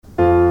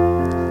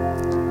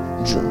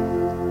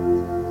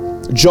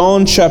angel.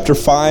 John chapter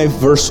 5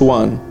 verse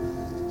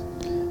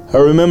 1. I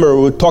remember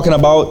we're talking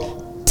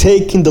about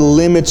taking the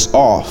limits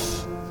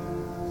off.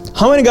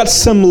 How many got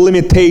some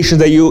limitations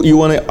that you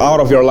want out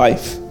of your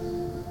life?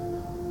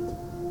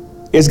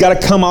 It's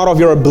got to come out of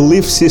your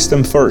belief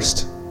system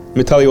first. Let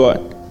me tell you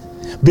what.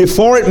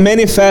 Before it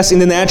manifests in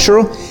the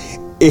natural,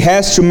 it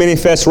has to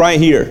manifest right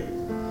here.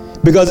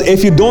 Because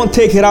if you don't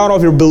take it out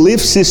of your belief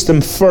system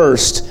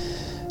first,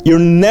 you're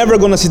never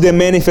going to see the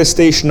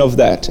manifestation of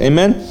that.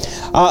 Amen?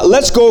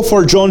 Let's go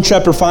for John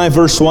chapter 5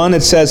 verse 1.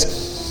 It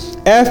says,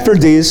 after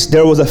this,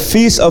 there was a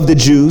feast of the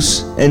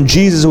Jews, and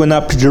Jesus went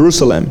up to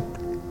Jerusalem.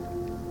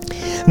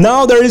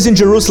 Now there is in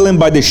Jerusalem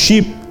by the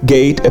sheep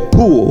gate a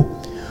pool,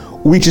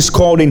 which is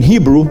called in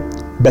Hebrew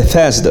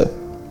Bethesda,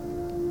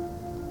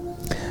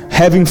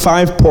 having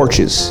 5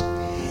 porches.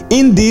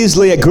 In these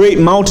lay a great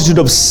multitude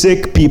of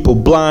sick people,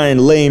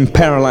 blind, lame,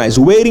 paralyzed,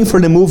 waiting for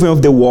the moving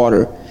of the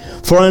water.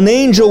 For an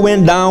angel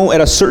went down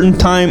at a certain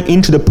time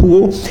into the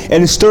pool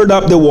and stirred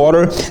up the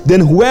water.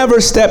 Then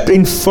whoever stepped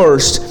in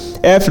first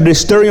after the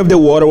stirring of the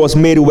water was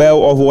made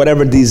well of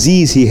whatever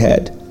disease he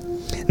had.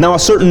 Now a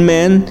certain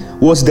man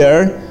was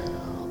there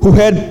who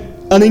had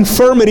an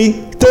infirmity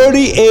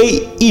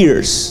 38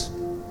 years.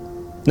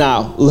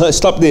 Now, let's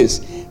stop this.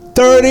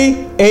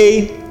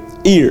 38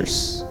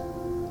 years.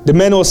 The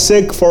man was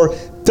sick for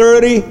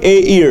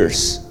 38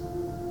 years.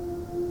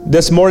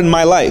 That's more than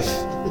my life.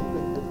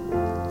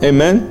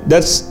 Amen?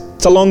 That's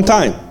a long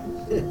time.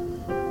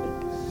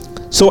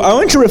 So I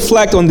want you to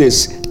reflect on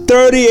this.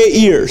 38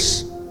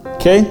 years.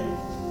 Okay?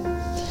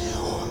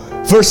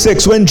 Verse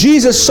 6. When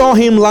Jesus saw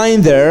him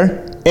lying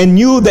there and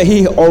knew that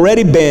he had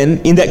already been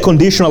in that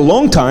condition a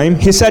long time,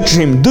 he said to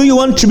him, do you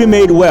want to be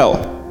made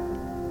well?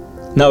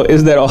 Now,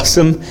 isn't that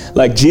awesome?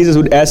 Like Jesus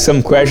would ask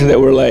some questions that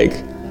were like,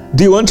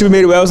 do you want to be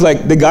made well? It's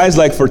like the guy's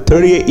like for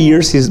 38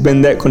 years he's been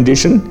in that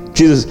condition.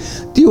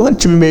 Jesus, do you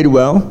want to be made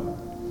well?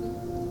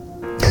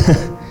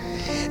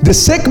 The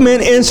sick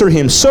man answered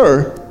him,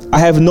 sir, I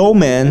have no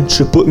man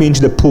to put me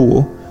into the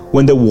pool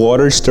when the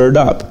water is stirred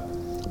up.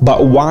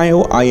 But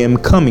while I am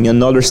coming,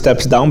 another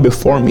steps down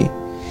before me.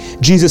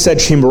 Jesus said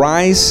to him,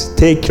 rise,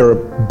 take your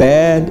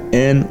bed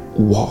and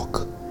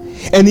walk.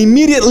 And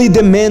immediately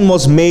the man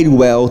was made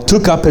well,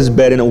 took up his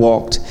bed and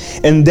walked.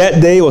 And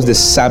that day was the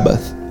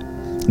Sabbath.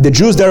 The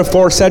Jews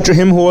therefore said to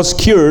him who was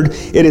cured,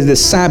 it is the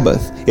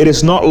Sabbath. It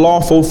is not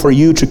lawful for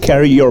you to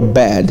carry your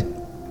bed.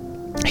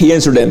 He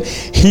answered them,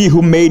 he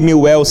who made me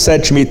well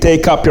said to me,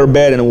 take up your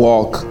bed and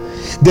walk.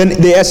 Then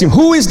they asked him,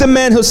 who is the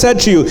man who said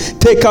to you,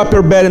 take up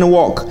your bed and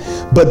walk?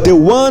 But the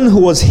one who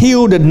was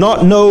healed did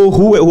not know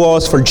who it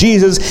was, for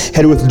Jesus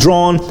had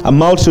withdrawn, a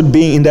multitude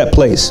being in that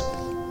place.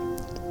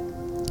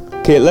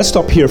 Okay, let's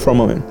stop here for a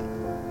moment.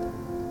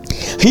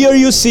 Here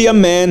you see a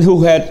man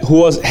who had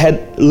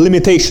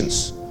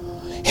limitations.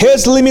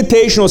 His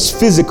limitation was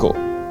physical.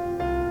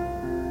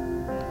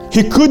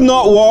 He could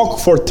not walk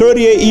for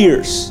 38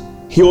 years.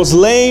 He was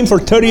lame for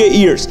 38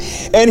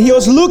 years. And he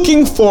was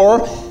looking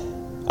for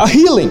a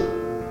healing.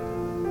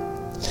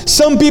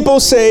 Some people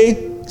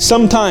say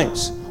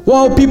sometimes,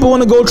 well, people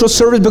want to go to a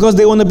service because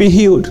they want to be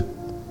healed.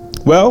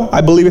 Well,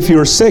 I believe if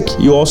you're sick,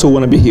 you also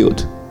want to be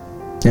healed.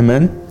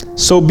 Amen?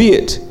 So be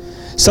it.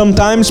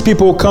 Sometimes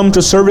people come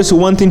to service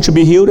wanting to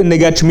be healed and they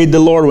get to meet the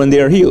Lord when they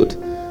are healed.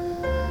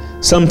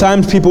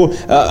 Sometimes people,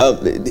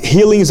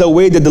 healing is a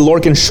way that the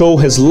Lord can show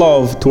His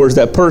love towards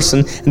that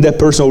person, and that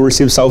person will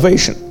receive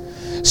salvation.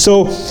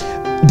 So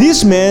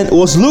this man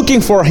was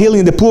looking for healing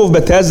in the pool of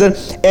Bethesda,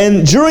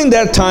 and during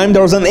that time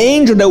there was an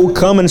angel that would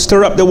come and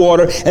stir up the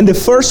water, and the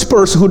first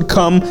person who would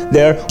come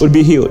there would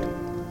be healed.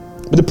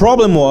 But the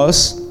problem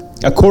was,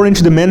 according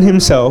to the man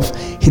himself,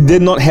 he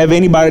did not have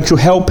anybody to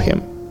help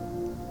him.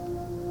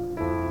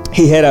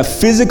 He had a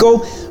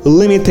physical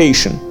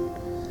limitation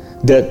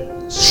that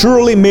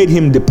surely made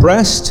him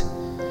depressed,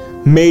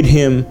 made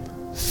him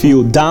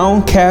feel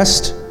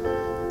downcast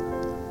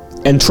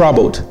and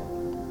troubled.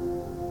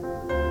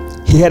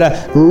 He had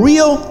a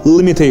real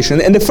limitation.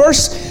 And the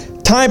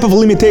first type of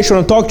limitation I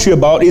want to talk to you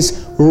about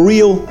is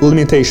real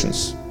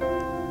limitations.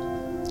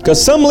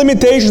 Because some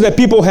limitations that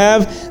people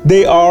have,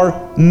 they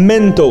are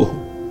mental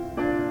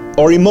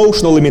or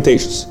emotional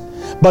limitations.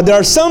 But there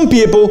are some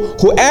people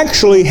who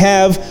actually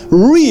have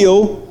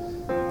real,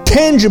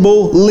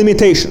 tangible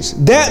limitations.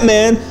 That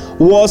man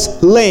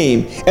was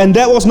lame, and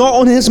that was not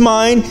on his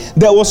mind,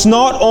 that was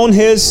not on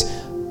his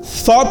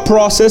thought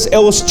process. It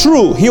was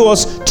true. He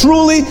was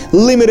truly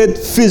limited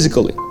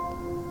physically.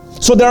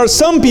 So there are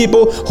some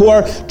people who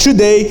are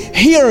today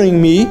hearing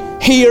me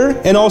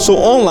here and also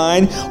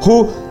online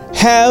who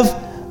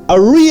have a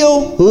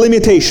real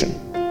limitation,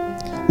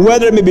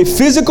 whether it may be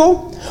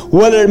physical,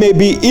 whether it may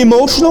be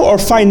emotional or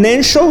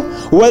financial,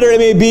 whether it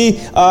may be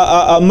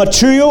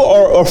material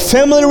or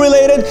family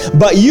related,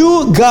 but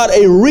you got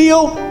a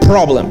real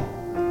problem.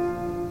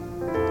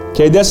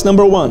 Okay, that's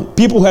number one.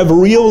 People have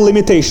real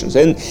limitations,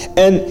 and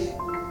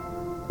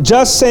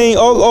just saying,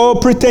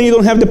 pretend you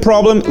don't have the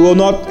problem will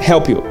not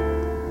help you.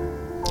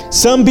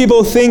 Some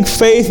people think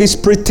faith is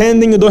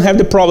pretending you don't have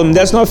the problem.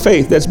 That's not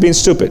faith. That's being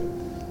stupid,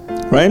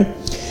 right?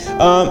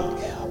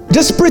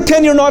 just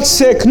pretend you're not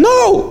sick.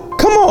 No,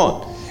 come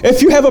on.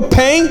 If you have a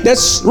pain,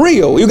 that's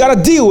real. You got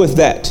to deal with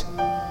that.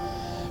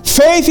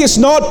 Faith is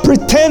not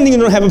pretending you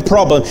don't have a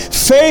problem.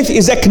 Faith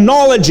is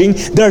acknowledging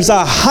there's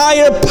a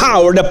higher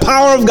power, the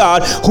power of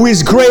God, who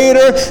is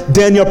greater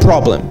than your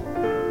problem.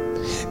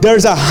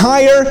 There's a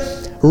higher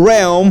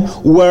realm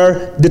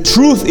where the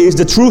truth is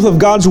the truth of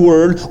God's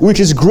Word, which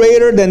is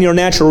greater than your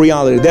natural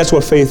reality. That's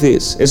what faith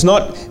is. It's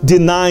not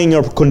denying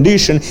your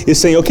condition. It's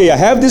saying, okay, I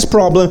have this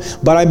problem,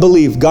 but I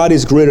believe God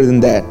is greater than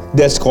that.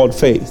 That's called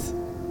faith.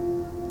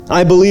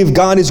 I believe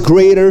God is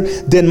greater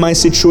than my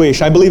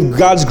situation. I believe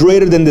God's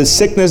greater than the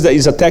sickness that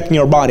is attacking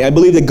your body. I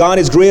believe that God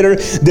is greater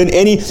than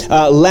any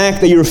lack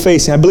that you're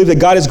facing. I believe that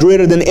God is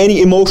greater than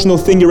any emotional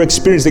thing you're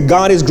experiencing. That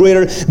God is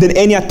greater than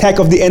any attack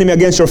of the enemy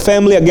against your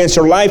family, against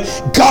your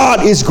life.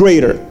 God is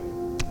greater.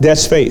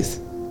 That's faith.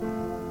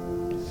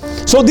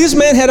 So this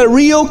man had a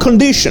real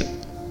condition.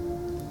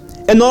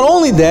 And not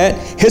only that,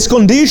 his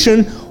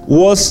condition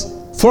was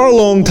for a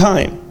long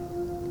time.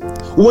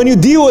 When you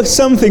deal with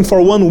something for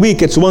 1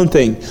 week, it's one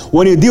thing.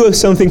 When you deal with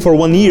something for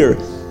 1 year,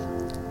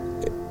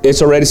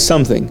 it's already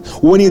something.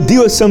 When you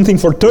deal with something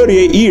for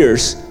 38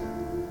 years,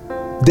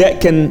 that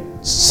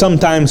can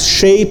sometimes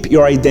shape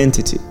your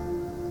identity.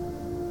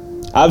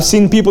 I've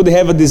seen people that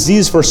have a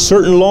disease for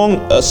such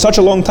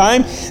a long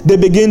time, they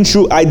begin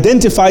to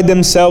identify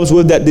themselves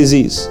with that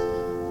disease.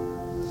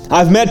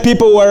 I've met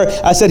people where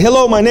I said,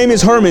 hello, my name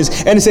is Hermes.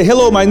 And they say,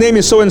 hello, my name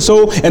is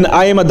so-and-so, and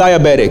I am a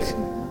diabetic.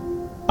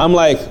 I'm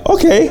like,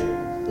 okay.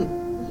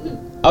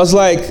 I was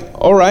like,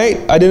 all right,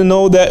 I didn't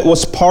know that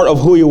was part of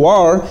who you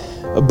are,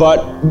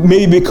 but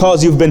maybe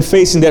because you've been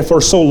facing that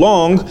for so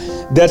long,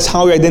 that's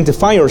how you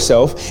identify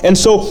yourself. And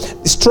so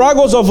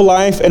struggles of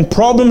life and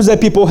problems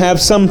that people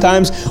have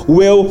sometimes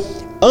will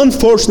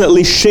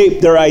unfortunately shape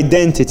their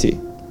identity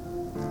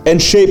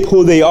and shape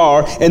who they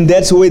are, and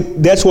that's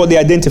what they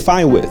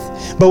identify with.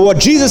 But what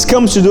Jesus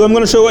comes to do, I'm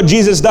going to show you what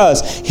Jesus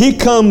does. He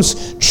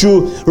comes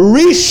to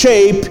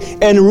reshape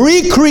and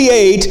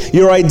recreate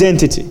your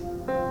identity.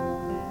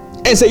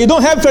 And say, you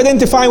don't have to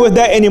identify with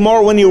that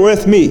anymore when you're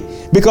with me,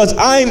 because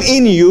I'm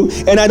in you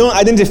and I don't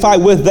identify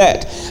with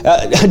that.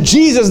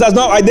 Jesus does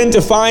not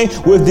identify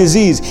with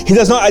disease. He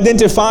does not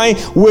identify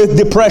with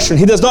depression.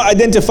 He does not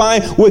identify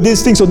with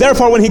these things. So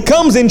therefore, when He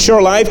comes into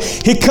your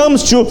life, He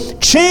comes to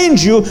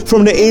change you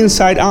from the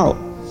inside out.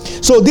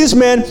 So this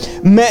man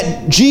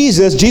met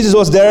Jesus. Jesus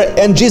was there,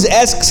 and Jesus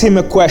asks him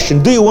a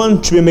question. Do you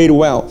want to be made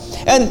well?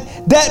 And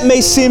that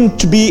may seem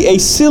to be a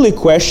silly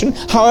question.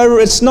 However,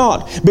 it's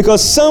not.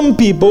 Because some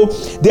people,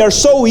 they are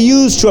so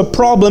used to a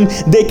problem,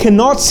 they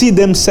cannot see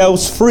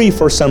themselves free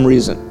for some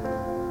reason.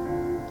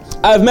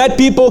 I've met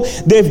people,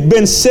 they've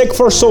been sick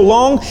for so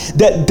long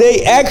that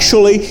they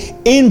actually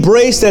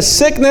embrace that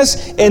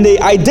sickness and they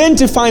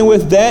identify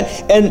with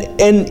that,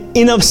 and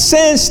in a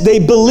sense they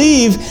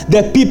believe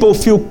that people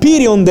feel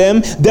pity on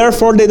them,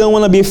 therefore they don't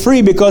want to be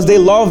free because they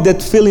love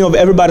that feeling of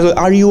everybody,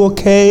 are you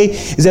okay?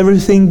 Is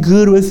everything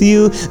good with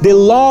you? They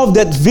love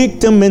that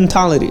victim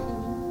mentality.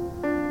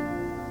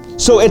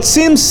 So it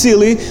seems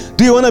silly,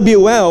 do you want to be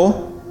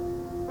well?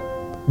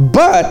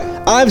 But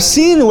I've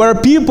seen where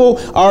people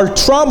are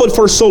troubled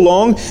for so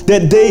long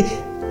that they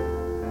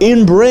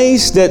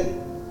embrace that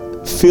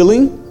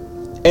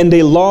feeling and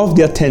they love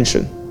the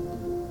attention.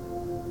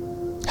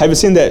 Have you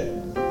seen that?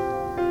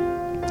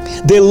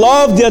 They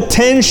love the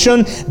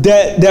attention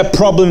that that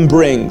problem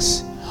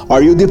brings.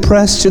 Are you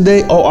depressed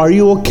today? Oh, are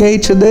you okay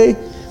today?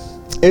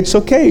 It's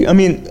okay. I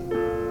mean,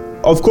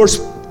 of course,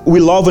 we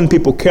love when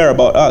people care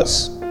about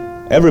us.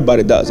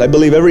 Everybody does. I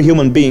believe every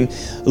human being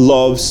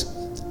loves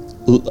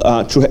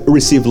to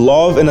receive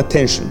love and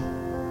attention.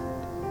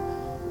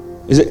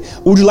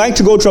 Would you like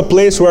to go to a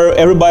place where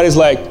everybody's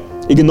like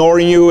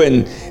ignoring you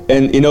and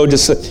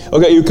just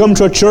okay, you come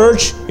to a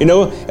church,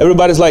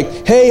 everybody's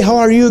like, hey, how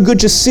are you? Good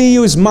to see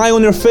you. Smile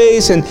on your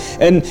face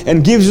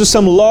and gives you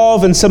some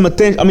love and some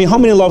attention. I mean, how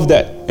many love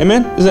that?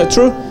 Amen? Is that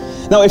true?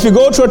 Now, if you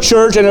go to a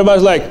church and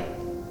everybody's like,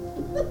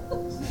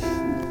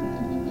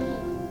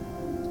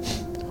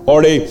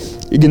 or they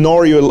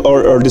ignore you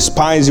or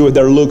despise you with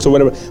their looks or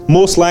whatever,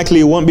 most likely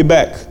you won't be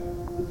back.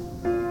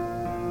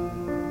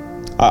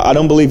 I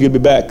don't believe you'll be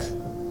back,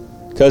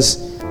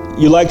 because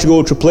you like to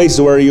go to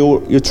places where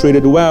you're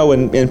treated well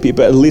and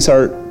people at least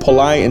are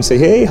polite and say,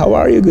 hey, how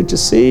are you? Good to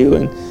see you,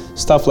 and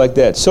stuff like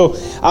that. So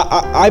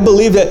I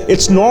believe that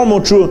it's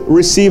normal to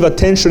receive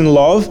attention and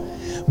love,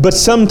 but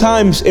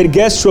sometimes it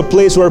gets to a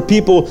place where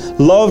people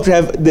love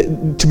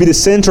to be the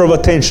center of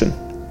attention,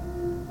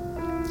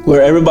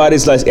 where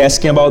everybody's like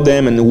asking about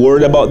them and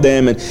worried about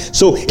them. And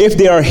so if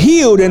they are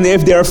healed and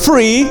if they are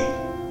free,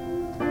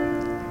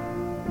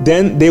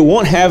 then they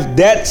won't have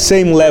that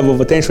same level of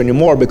attention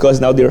anymore,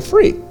 because now they're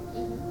free.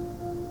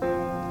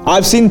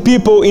 I've seen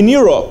people in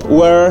Europe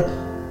where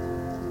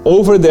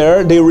over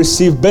there they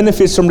receive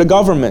benefits from the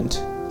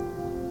government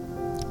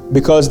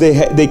because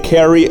they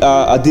carry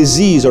a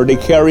disease or they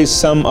carry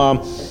some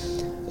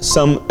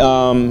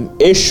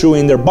issue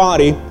in their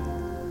body.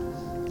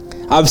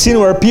 I've seen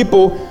where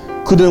people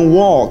couldn't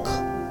walk,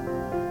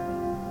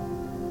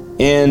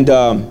 And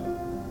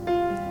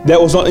that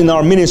was not in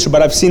our ministry,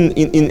 but I've seen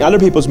in other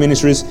people's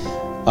ministries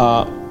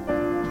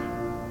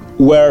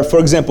where, for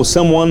example,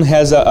 someone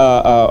has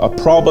a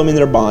problem in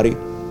their body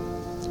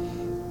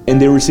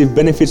and they receive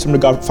benefits from the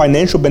government,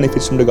 financial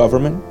benefits from the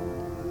government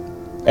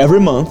every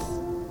month,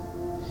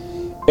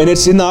 and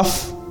it's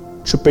enough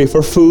to pay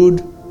for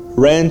food,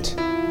 rent,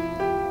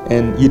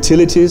 and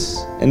utilities,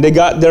 and they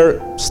got their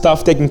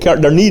stuff taken care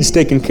of, their needs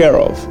taken care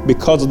of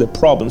because of the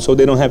problem, so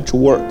they don't have to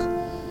work.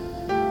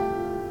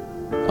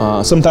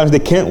 Sometimes they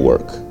can't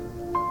work.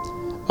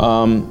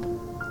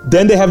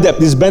 Then they have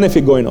this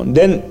benefit going on.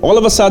 Then all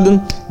of a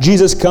sudden,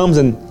 Jesus comes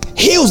and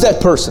heals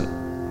that person.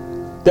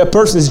 That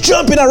person is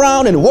jumping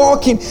around and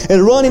walking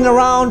and running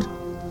around.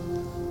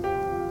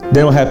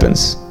 Then what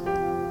happens?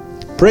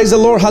 Praise the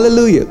Lord,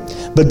 hallelujah.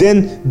 But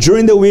then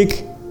during the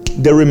week,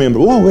 they remember,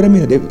 oh, wait a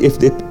minute, if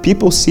the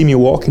people see me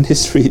walk in the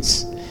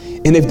streets,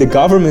 and if the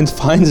government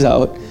finds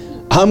out,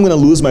 I'm going to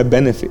lose my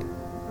benefit.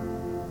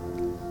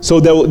 So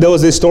there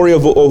was a story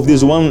of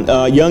this one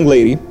young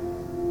lady.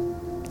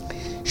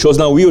 She was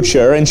in a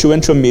wheelchair, and she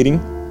went to a meeting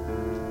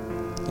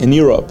in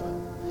Europe,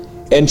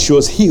 and she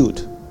was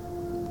healed.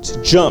 She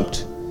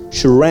jumped,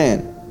 she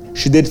ran,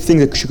 she did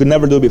things that she could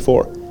never do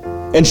before,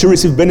 and she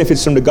received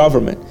benefits from the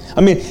government.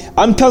 I mean,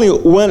 I'm telling you,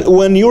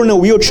 when you're in a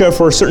wheelchair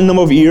for a certain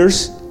number of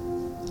years,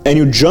 and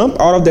you jump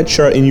out of that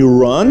chair and you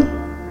run,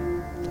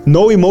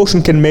 no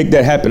emotion can make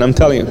that happen, I'm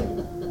telling you.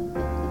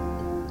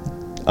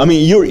 I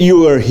mean,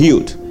 you are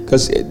healed,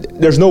 because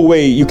there's no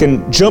way you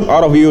can jump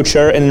out of a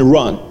wheelchair and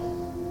run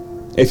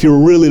if you're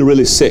really,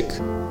 really sick.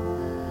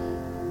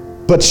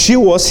 But she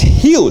was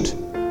healed.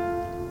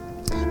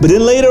 But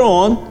then later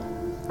on,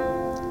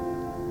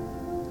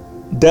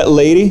 that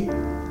lady,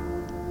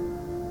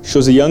 she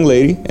was a young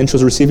lady, and she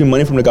was receiving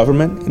money from the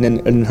government,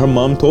 and her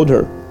mom told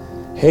her,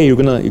 hey, you're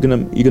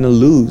gonna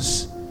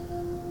lose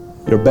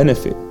your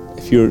benefit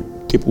if you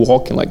keep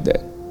walking like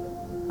that.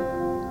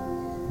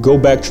 Go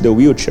back to the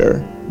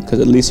wheelchair, because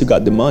at least you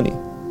got the money.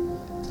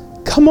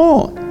 Come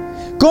on.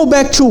 Go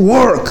back to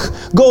work.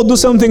 Go do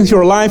something with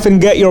your life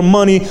and get your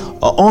money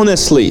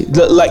honestly.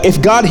 Like if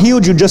God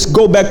healed you, just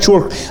go back to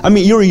work. I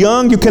mean, you're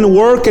young, you can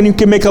work and you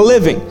can make a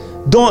living.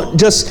 Don't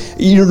just,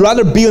 you'd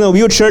rather be in a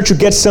wheelchair to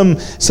get some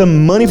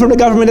money from the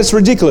government. That's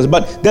ridiculous.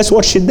 But that's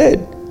what she did.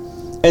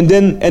 And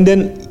then,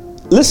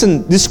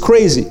 listen, this is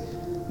crazy.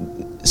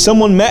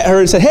 Someone met her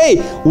and said, hey,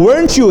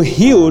 weren't you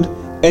healed?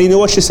 And you know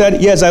what she said?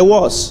 Yes, I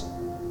was.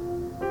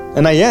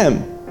 And I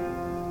am.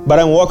 But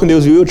I'm walking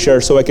this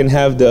wheelchair so I can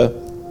have the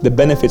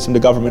benefits from the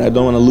government. I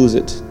don't want to lose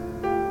it.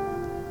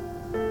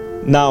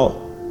 Now,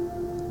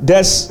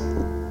 that's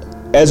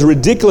as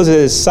ridiculous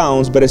as it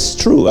sounds, but it's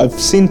true. I've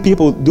seen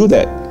people do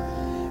that.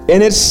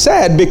 And it's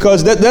sad,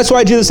 because that's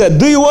why Jesus said,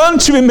 do you want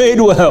to be made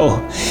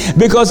well?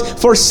 Because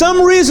for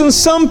some reason,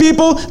 some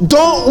people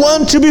don't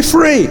want to be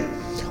free.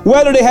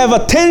 Whether they have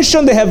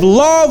attention, they have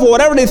love, or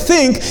whatever they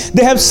think,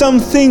 they have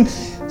something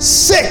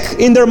sick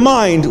in their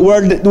mind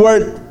where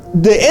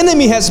the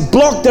enemy has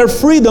blocked their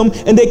freedom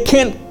and they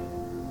can't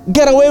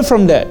get away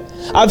from that.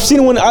 I've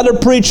seen one other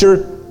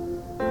preacher,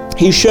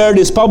 he shared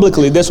this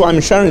publicly. That's why I'm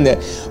sharing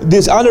that.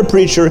 This other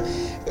preacher,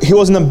 he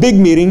was in a big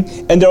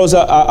meeting, and there was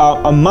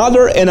a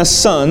mother and a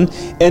son,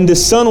 and the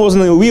son was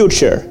in a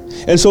wheelchair.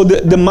 And so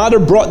the mother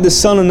brought the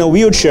son in a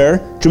wheelchair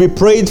to be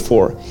prayed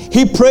for.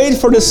 He prayed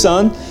for the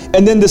son,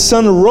 and then the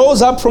son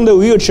rose up from the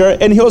wheelchair,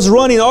 and he was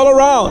running all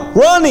around,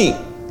 running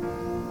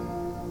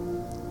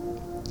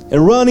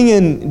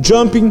and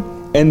jumping.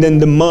 And then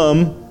the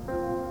mom,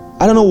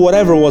 I don't know,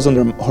 whatever was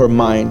on her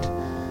mind,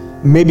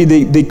 maybe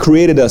they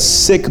created a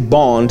sick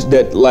bond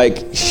that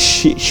like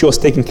she was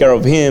taking care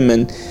of him,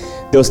 and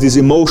there was this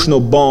emotional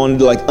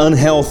bond, like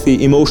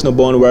unhealthy emotional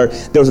bond, where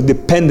there was a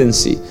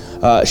dependency.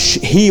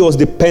 He was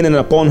dependent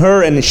upon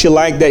her, and she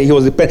liked that he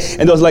was dependent.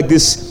 And there was like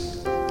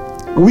this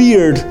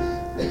weird,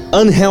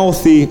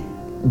 unhealthy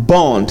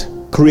bond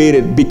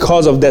created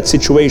because of that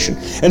situation.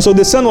 And so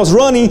the son was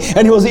running,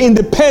 and he was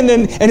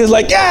independent, and he's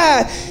like,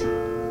 yeah!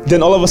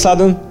 Then all of a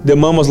sudden, the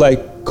mom was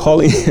like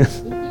calling him,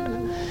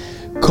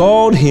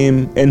 called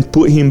him and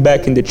put him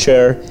back in the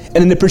chair. And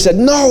then the priest said,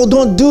 no,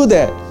 don't do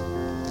that.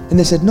 And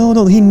they said,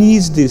 no, he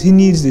needs this. And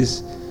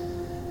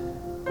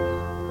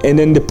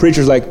then the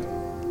preacher's like,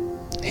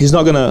 he's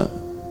not gonna,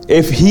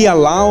 if he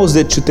allows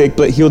it to take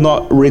place, he'll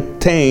not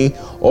retain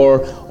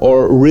or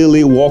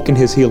really walk in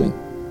his healing.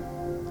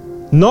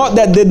 Not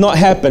that did not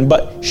happen,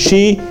 but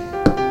she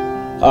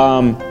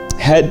had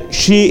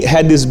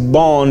this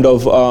bond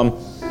of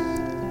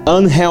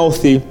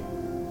unhealthy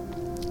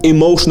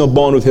emotional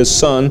bond with his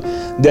son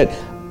that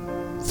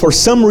for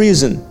some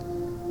reason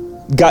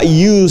got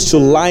used to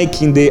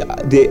liking the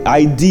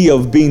idea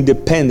of being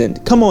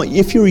dependent. Come on,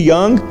 if you're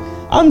young,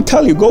 I'm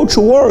telling you, go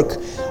to work.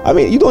 I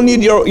mean, you don't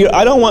need your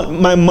I don't want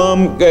my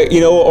mom,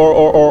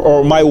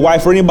 or my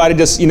wife or anybody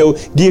just,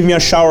 give me a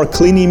shower,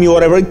 cleaning me,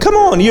 whatever. Come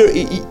on,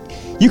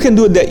 you can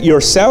do that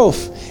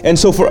yourself. And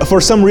so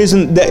for some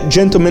reason, that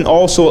gentleman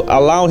also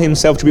allowed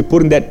himself to be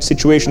put in that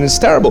situation. It's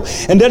terrible.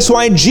 And that's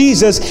why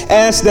Jesus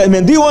asked that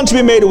man, do you want to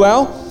be made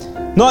well?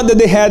 Not that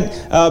they had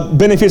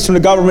benefits from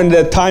the government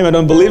at that time, I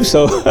don't believe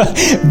so.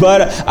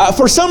 But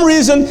for some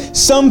reason,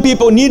 some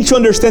people need to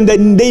understand that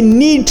they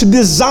need to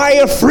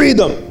desire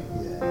freedom.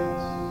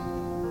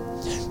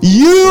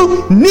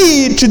 You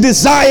need to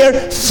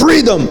desire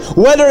freedom,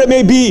 whether it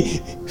may be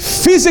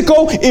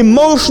physical,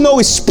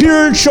 emotional,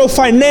 spiritual,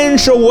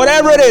 financial,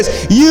 whatever it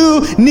is.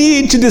 You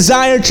need to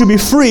desire to be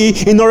free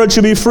in order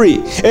to be free.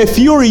 If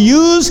you're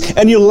used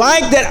and you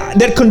like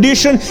that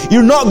condition,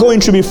 you're not going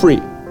to be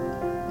free.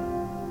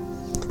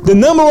 The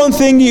number one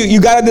thing you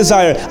gotta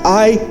desire,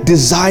 I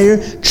desire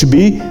to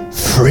be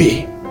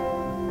free.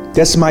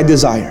 That's my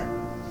desire.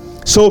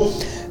 So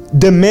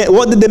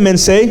what did the man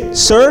say?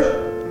 Sir,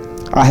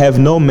 I have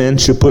no man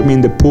to put me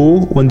in the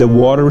pool when the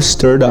water is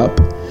stirred up.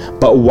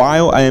 But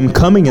while I am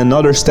coming,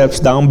 another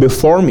steps down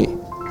before me.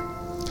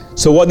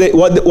 So what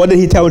did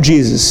he tell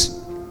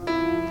Jesus?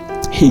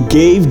 He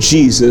gave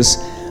Jesus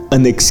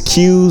an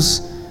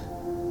excuse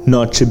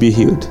not to be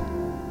healed.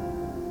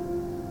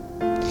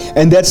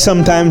 And that's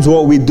sometimes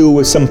what we do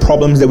with some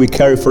problems that we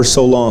carry for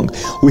so long.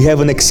 We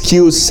have an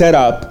excuse set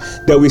up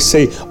that we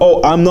say,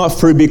 oh, I'm not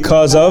free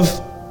because of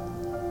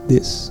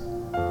this.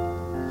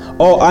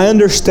 Oh, I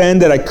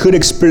understand that I could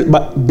experience,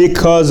 but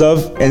because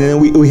of, and then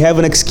we have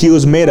an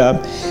excuse made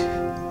up.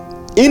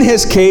 In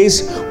his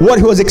case, what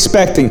he was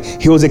expecting?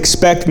 He was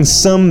expecting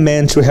some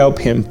man to help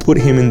him, put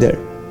him in there.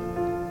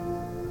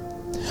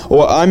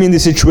 Or I'm in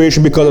this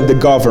situation because of the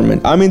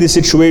government. I'm in this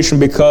situation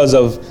because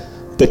of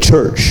the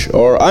church,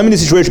 or I'm in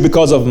this situation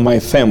because of my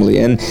family,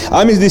 and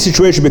I'm in this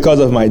situation because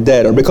of my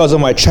dad, or because of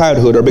my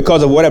childhood, or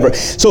because of whatever.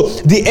 So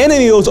the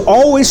enemy was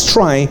always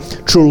trying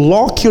to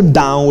lock you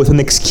down with an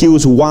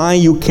excuse why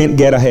you can't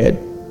get ahead.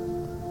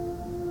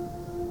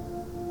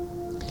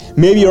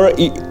 Maybe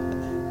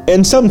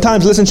and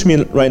sometimes, listen to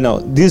me right now,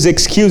 these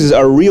excuses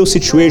are real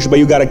situations, but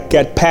you got to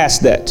get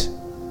past that.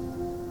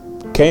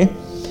 Okay?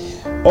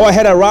 Oh, I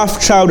had a rough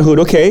childhood.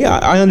 Okay,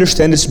 I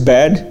understand it's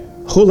bad.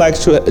 Who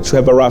likes to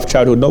have a rough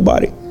childhood?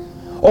 Nobody.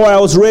 Or I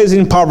was raised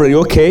in poverty.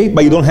 Okay,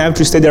 but you don't have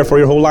to stay there for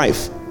your whole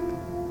life.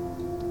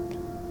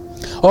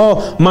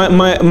 Oh, my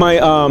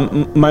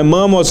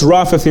mom was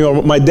rough with me,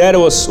 or my dad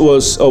was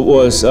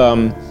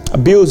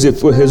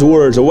abusive with his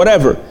words, or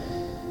whatever.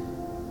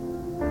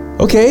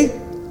 Okay,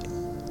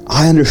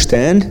 I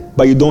understand,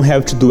 but you don't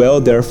have to dwell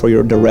there for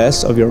the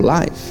rest of your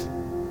life.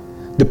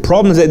 The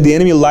problem is that the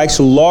enemy likes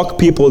to lock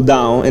people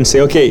down and say,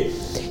 okay,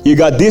 you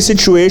got this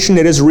situation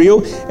that is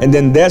real, and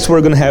then that's what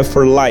we're going to have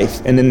for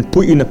life, and then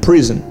put you in a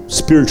prison,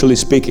 spiritually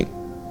speaking.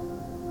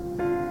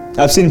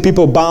 I've seen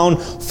people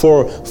bound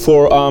for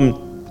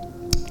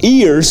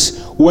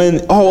years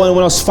when I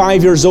was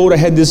 5 years old, I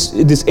had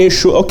this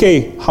issue.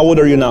 Okay, how old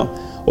are you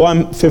now? Oh,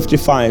 I'm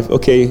 55.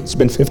 Okay, it's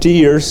been 50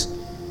 years.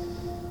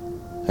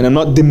 And I'm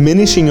not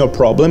diminishing your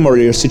problem or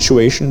your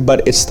situation,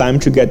 but it's time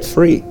to get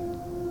free.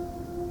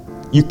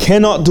 You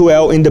cannot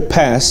dwell in the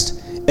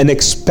past and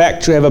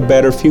expect to have a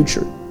better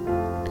future.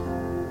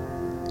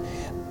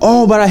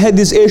 Oh, but I had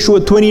this issue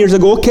 20 years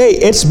ago. Okay,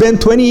 it's been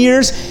 20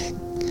 years.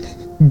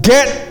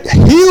 Get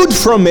healed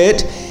from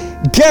it,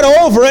 get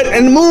over it,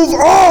 and move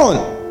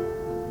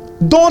on.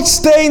 Don't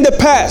stay in the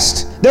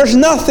past. There's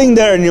nothing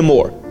there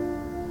anymore.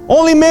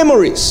 Only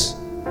memories.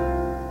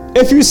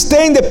 If you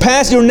stay in the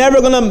past, you're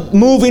never going to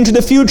move into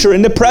the future,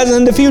 in the present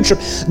and the future.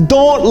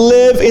 Don't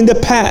live in the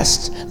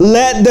past.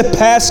 Let the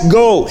past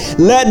go.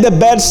 Let the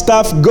bad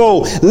stuff go.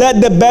 Let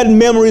the bad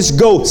memories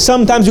go.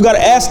 Sometimes you got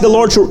to ask the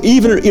Lord to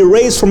even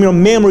erase from your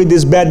memory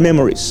these bad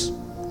memories.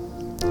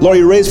 Lord,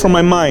 erase from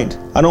my mind.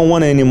 I don't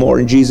want it anymore,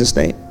 in Jesus'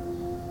 name.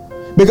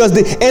 Because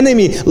the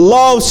enemy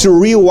loves to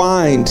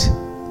rewind.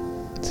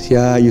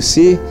 Yeah, you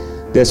see?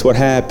 That's what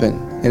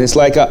happened. And it's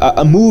like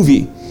a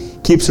movie.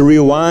 Keeps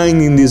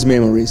rewinding these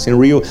memories.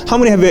 How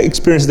many have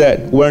experienced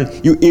that? When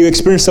you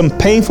experience some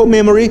painful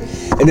memory,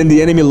 and then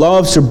the enemy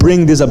loves to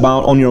bring this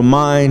about on your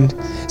mind.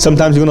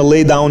 Sometimes you're going to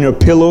lay down on your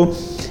pillow,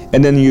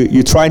 and then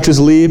you try to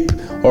sleep,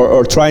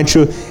 or trying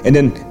to, and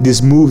then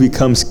this movie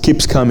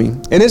keeps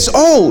coming. And it's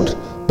old,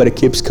 but it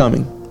keeps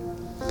coming.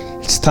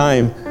 It's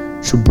time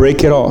to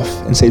break it off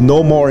and say,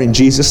 no more in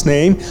Jesus'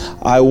 name.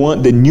 I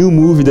want the new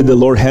movie that the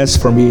Lord has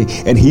for me,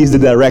 and He's the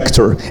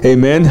director.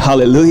 Amen.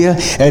 Hallelujah.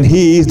 And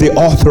He is the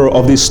author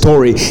of this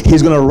story.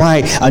 He's going to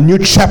write a new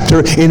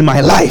chapter in my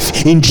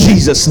life in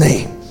Jesus'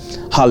 name.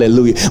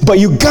 Hallelujah. But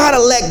you gotta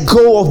let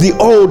go of the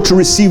old to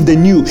receive the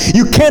new.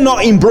 You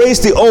cannot embrace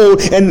the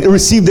old and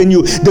receive the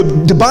new.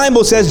 The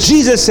Bible says,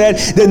 Jesus said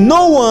that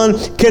no one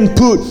can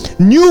put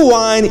new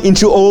wine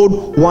into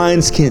old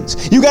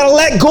wineskins. You gotta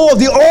let go of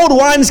the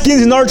old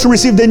wineskins in order to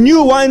receive the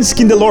new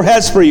wineskin the Lord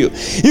has for you.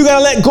 You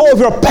gotta let go of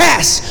your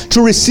past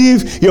to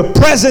receive your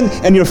present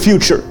and your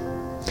future.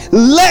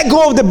 Let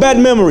go of the bad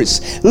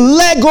memories.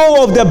 Let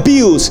go of the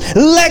abuse.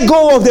 Let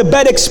go of the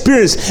bad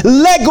experience.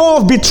 Let go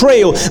of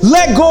betrayal.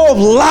 Let go of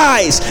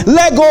lies.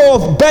 Let go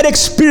of bad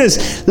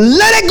experience.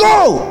 Let it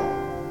go.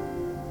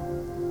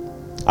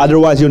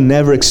 Otherwise, you'll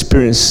never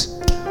experience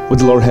what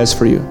the Lord has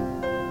for you.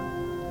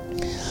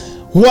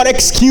 What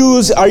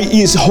excuse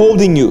is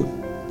holding you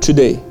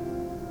today?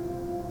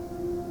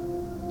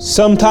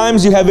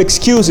 Sometimes you have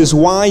excuses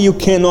why you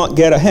cannot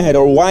get ahead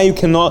or why you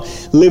cannot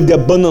live the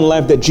abundant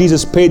life that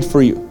Jesus paid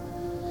for you.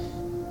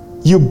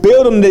 You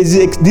build on these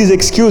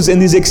excuses,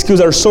 and these excuses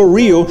are so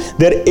real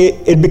that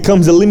it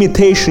becomes a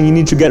limitation you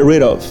need to get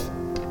rid of.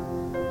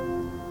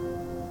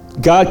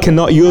 God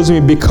cannot use me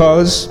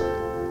because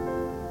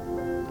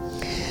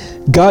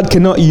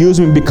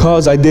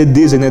I did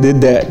this and I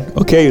did that.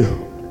 Okay,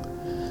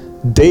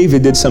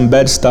 David did some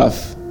bad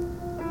stuff.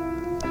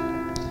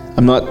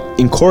 I'm not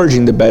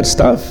encouraging the bad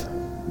stuff,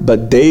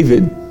 but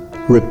David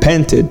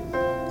repented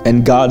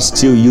and God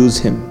still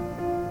used him.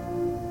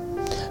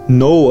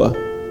 Noah,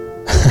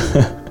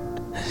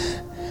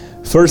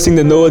 first thing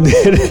that Noah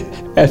did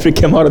after he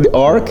came out of the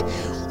ark,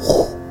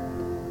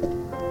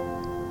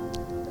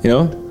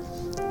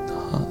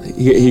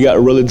 he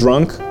got really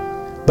drunk.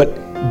 But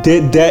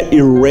did that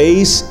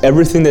erase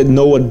everything that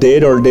Noah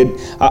did, or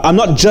I'm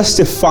not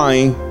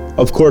justifying,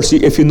 of course,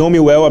 if you know me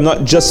well, I'm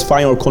not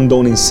justifying or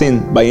condoning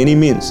sin by any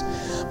means.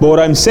 But what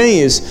I'm saying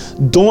is,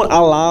 don't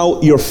allow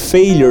your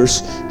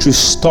failures to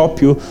stop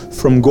you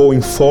from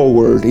going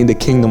forward in the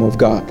kingdom of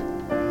God.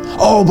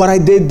 Oh, but I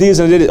did this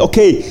and I did it.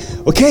 Okay,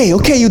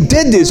 you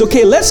did this.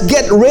 Okay, let's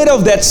get rid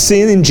of that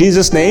sin in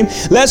Jesus' name.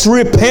 Let's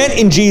repent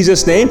in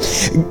Jesus' name.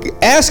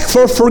 Ask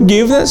for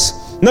forgiveness.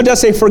 Not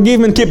just say,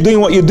 forgive me and keep doing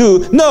what you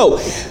do. No.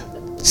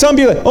 Some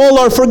people are like, oh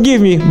Lord,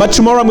 forgive me. But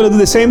tomorrow I'm going to do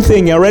the same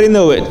thing. I already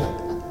know it.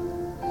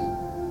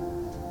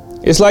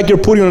 It's like you're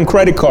putting on a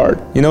credit card,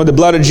 the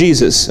blood of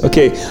Jesus.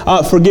 Okay,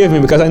 forgive me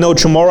because I know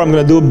tomorrow I'm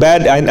going to do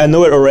bad. I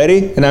know it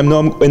already, and I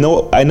know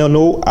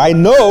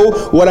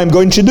what I'm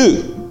going to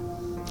do.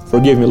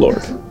 Forgive me,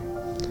 Lord.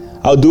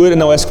 I'll do it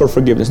and I'll ask for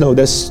forgiveness. No,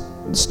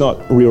 it's not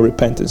real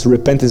repentance.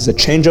 Repentance is a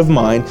change of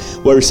mind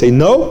where you say,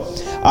 no,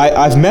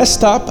 I've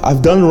messed up,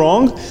 I've done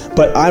wrong,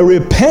 but I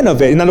repent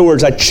of it. In other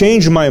words, I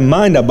change my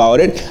mind about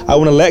it. I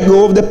want to let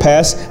go of the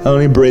past and I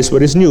want to embrace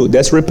what is new.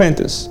 That's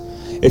repentance.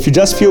 If you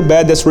just feel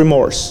bad, that's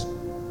remorse.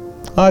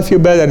 Oh, I feel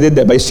bad I did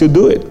that, but I still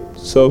do it.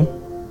 So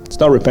it's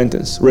not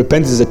repentance.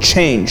 Repentance is a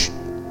change.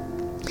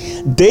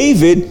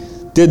 David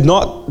did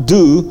not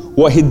do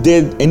what he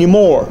did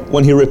anymore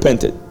when he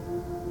repented.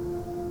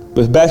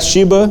 With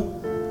Bathsheba,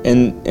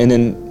 and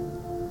then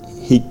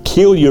he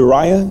killed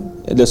Uriah.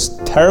 That's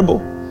terrible.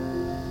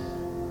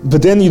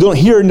 But then you don't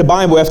hear in the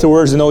Bible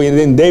afterwards, and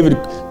then David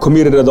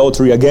committed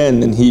adultery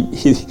again, and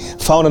he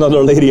found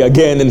another lady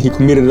again, and he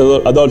committed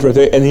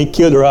adultery, and he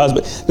killed her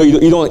husband. No,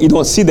 you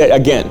don't see that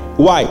again.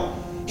 Why?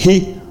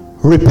 He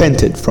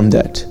repented from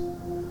that.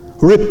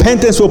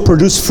 Repentance will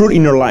produce fruit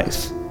in your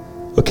life.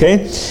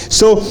 Okay?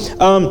 So,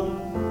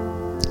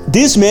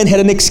 this man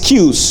had an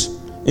excuse.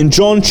 In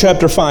John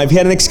chapter 5, he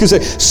had an excuse.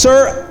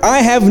 Sir,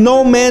 I have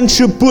no man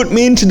to put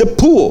me into the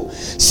pool.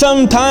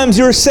 Sometimes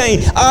you're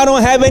saying, I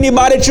don't have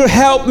anybody to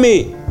help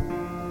me.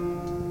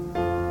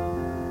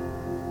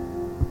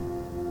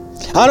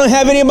 I don't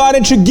have anybody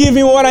to give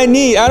me what I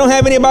need. I don't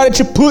have anybody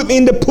to put me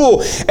in the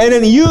pool. And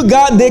then you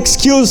got the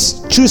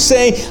excuse to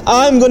say,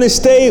 I'm going to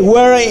stay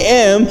where I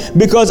am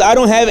because I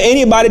don't have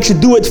anybody to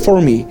do it for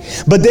me.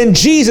 But then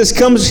Jesus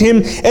comes to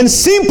him and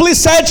simply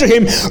said to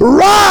him,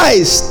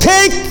 rise,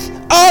 take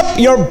up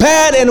your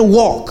bed and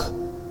walk.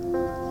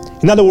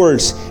 In other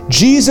words,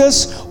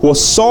 Jesus was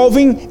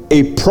solving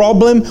a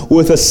problem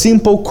with a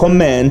simple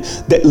command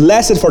that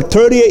lasted for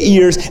 38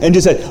 years and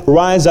just said,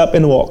 rise up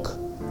and walk.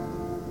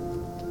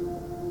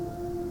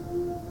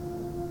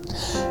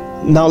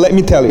 Now let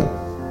me tell you,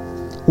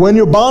 when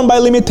you're bound by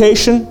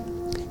limitation,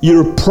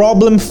 you're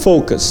problem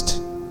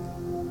focused.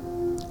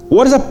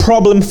 What is a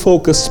problem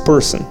focused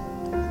person?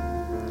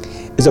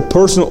 Is a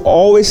person who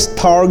always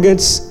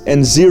targets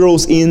and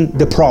zeroes in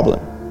the problem.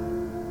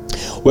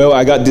 Well,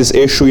 I got this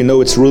issue,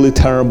 it's really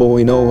terrible,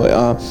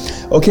 how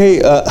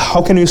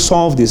can you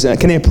solve this?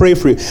 Can I pray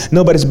for you?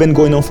 No, but it's been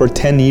going on for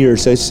 10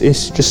 years. So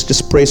it's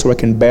just pray so I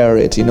can bear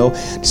it,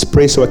 Just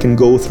pray so I can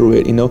go through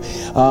it,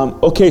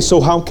 Okay, so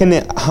how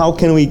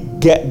can we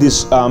get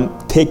this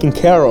taken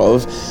care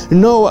of?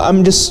 No,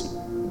 I'm just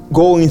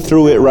going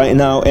through it right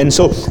now. And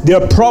so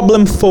they're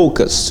problem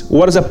focused.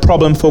 What is a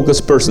problem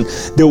focused person?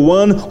 The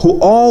one who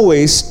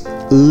always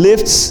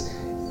lifts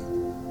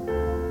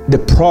the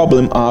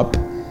problem up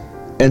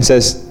and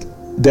says,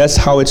 that's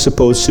how it's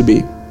supposed to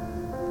be.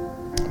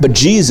 But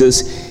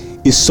Jesus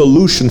is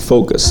solution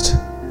focused.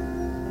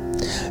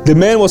 The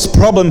man was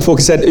problem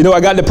focused. He said, I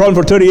got the problem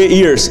for 38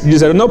 years. Jesus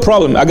said, no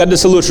problem. I got the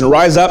solution.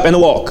 Rise up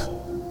and walk.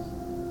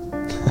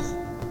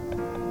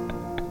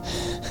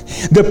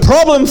 The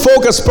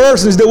problem-focused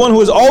person is the one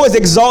who is always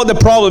exalt the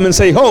problem and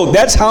say, oh,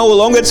 that's how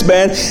long it's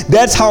been,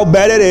 that's how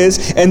bad it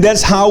is, and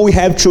that's how we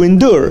have to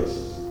endure.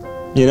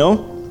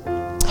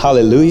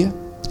 Hallelujah.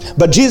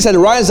 But Jesus said,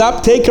 rise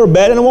up, take your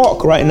bed and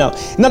walk right now.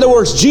 In other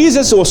words,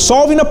 Jesus was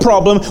solving a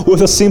problem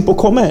with a simple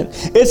command.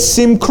 It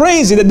seemed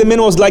crazy that the man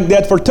was like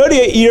that for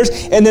 38 years,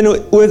 and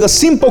then with a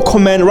simple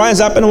command, rise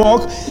up and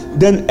walk,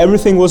 then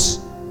everything was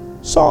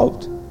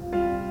solved.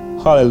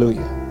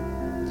 Hallelujah.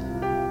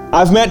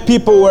 I've met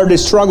people where they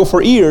struggle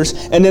for years,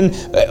 and then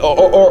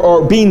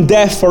or being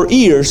deaf for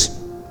years.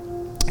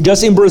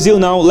 Just in Brazil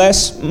now,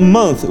 last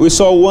month, we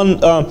saw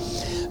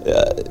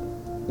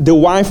the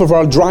wife of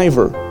our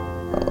driver.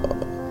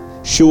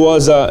 She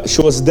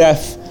was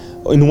deaf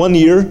in 1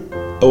 year.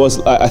 It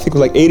was, I think it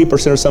was like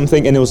 80% or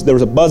something, and there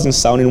was a buzzing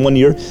sound in 1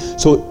 year.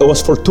 So it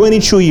was for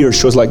 22 years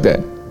she was like that.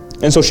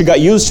 And so she got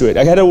used to it.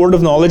 I had a word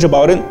of knowledge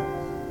about it,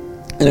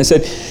 and I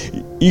said,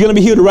 "You're gonna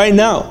be healed right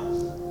now."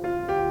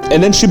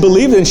 And then she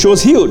believed and she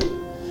was healed.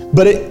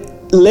 But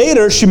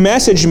later she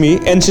messaged me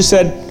and she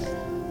said,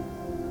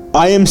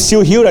 "I am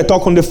still healed. I couldn't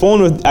talk on the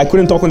phone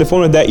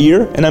with that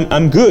ear, and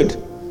I'm good."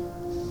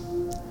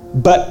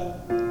 But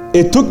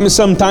it took me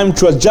some time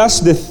to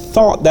adjust the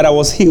thought that I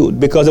was healed,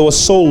 because it was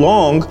so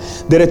long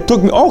that it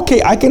took me,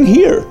 okay, I can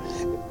hear.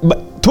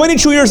 But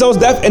 22 years I was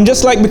deaf, and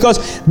just like, because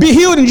be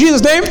healed in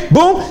Jesus' name,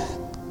 boom.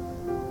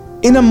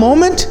 In a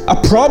moment, a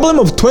problem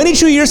of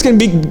 22 years can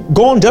be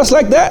gone just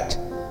like that.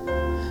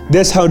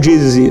 That's how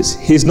Jesus is.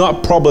 He's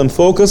not problem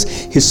focused,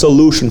 he's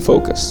solution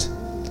focused.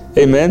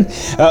 Amen.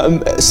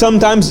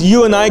 Sometimes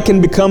you and I can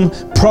become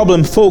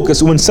problem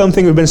focused when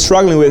something we've been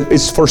struggling with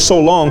is for so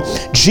long.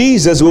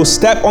 Jesus will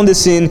step on the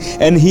scene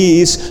and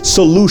he is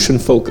solution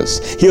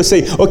focused. He'll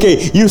say,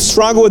 "Okay, you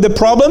struggle with the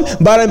problem,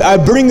 but I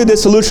bring you the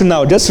solution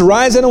now. Just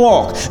rise and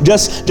walk.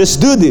 Just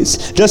do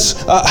this. Just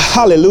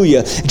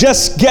hallelujah.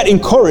 Just get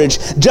encouraged.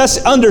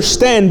 Just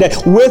understand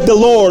that with the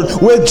Lord,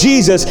 with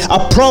Jesus, a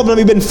problem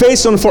you've been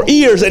facing for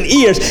years and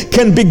years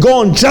can be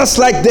gone just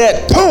like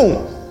that.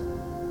 Boom."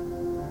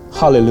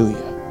 Hallelujah.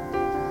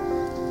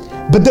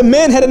 But the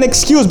man had an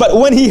excuse. But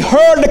when he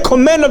heard the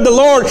command of the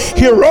Lord,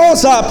 he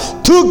rose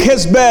up, took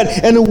his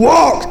bed, and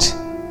walked.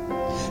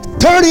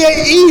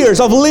 38 years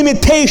of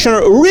limitation,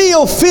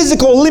 real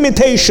physical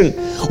limitation,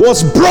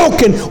 was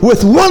broken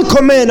with one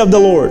command of the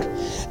Lord.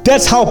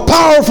 That's how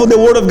powerful the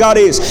Word of God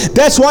is.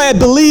 That's why I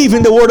believe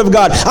in the Word of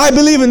God. I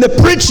believe in the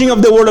preaching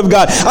of the Word of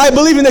God. I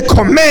believe in the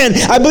command.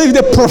 I believe in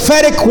the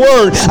prophetic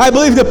word. I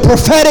believe in the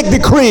prophetic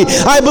decree.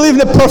 I believe in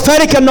the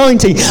prophetic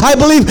anointing. I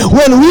believe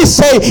when we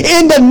say,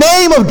 "In the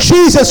name of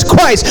Jesus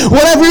Christ,"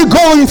 whatever you're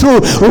going through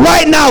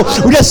right now,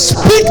 we just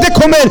speak the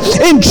command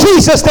in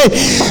Jesus' name.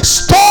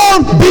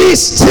 Storm, be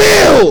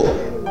still.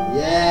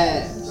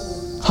 Yes.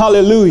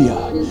 Hallelujah.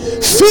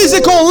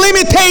 Physical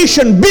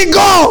limitation, be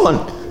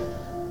gone.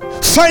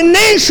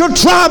 Financial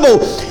trouble,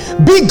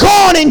 be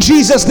gone in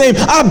Jesus' name.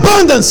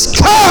 Abundance,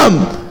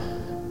 come.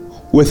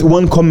 With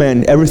one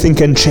command, everything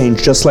can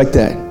change just like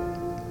that.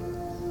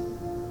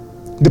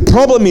 The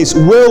problem is,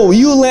 will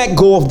you let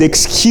go of the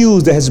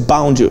excuse that has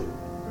bound you?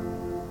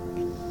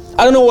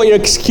 I don't know what your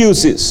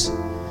excuse is.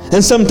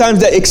 And sometimes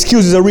that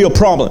excuse is a real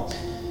problem.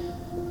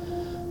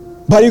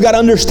 But you got to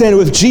understand,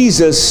 with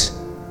Jesus,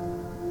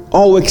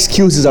 all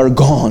excuses are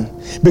gone.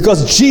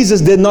 Because Jesus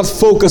did not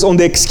focus on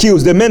the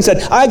excuse. The man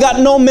said, "I got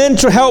no man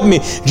to help me."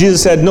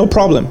 Jesus said, "No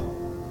problem.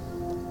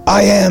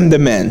 I am the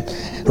man.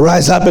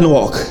 Rise up and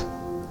walk."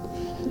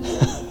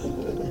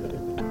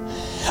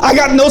 I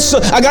got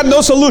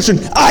no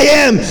solution. I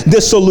am the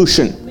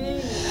solution.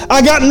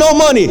 I got no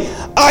money.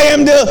 I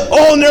am the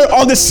owner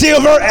of the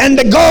silver and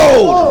the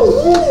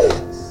gold.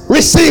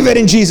 Receive it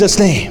in Jesus'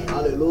 name.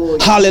 Hallelujah.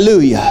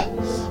 Hallelujah.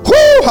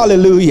 Woo,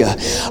 hallelujah.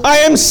 I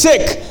am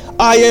sick.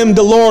 I am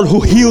the Lord who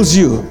heals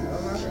you.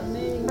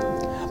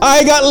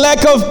 I got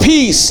lack of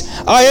peace.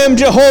 I am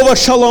Jehovah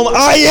Shalom.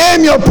 I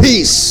am your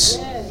peace.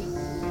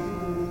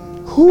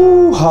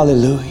 Woo,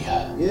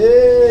 hallelujah.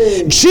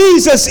 Yay.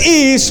 Jesus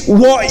is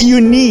what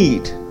you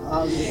need.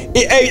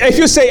 If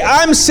you say,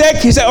 "I'm sick,"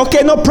 he said,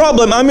 "Okay, no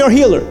problem. I'm your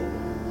healer."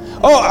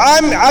 "Oh,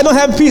 I don't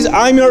have peace.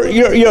 I'm your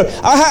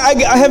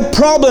I have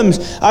problems.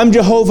 I'm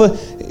Jehovah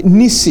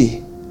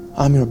Nissi.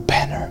 I'm your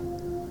banner."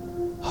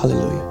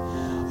 Hallelujah.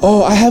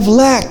 "Oh, I have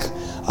lack.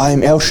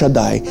 I'm El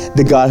Shaddai,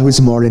 the God who is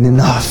more than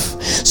enough."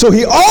 So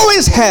he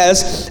always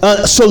has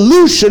a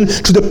solution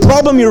to the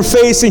problem you're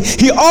facing.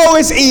 He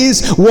always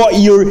is what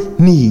you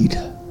need.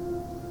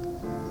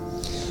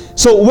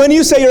 So when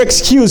you say your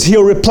excuse,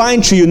 he'll reply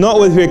to you not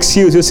with your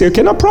excuse. He'll say,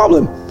 "Okay, no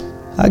problem.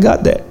 I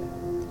got that.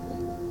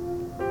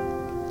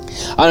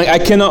 I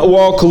cannot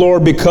walk,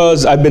 Lord,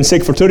 because I've been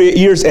sick for 38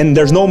 years and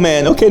there's no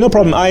man." "Okay, no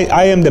problem.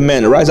 I am the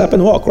man. Rise up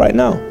and walk right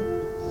now."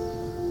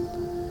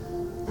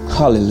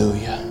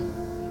 Hallelujah.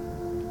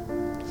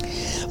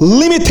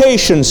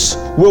 Limitations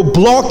will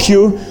block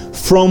you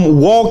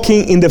from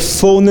walking in the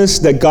fullness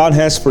that God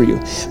has for you.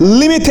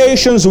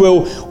 Limitations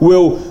will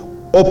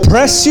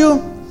oppress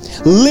you.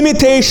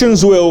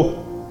 Limitations will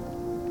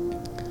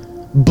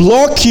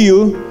block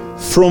you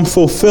from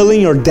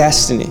fulfilling your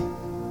destiny.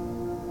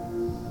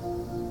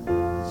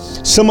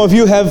 Some of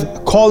you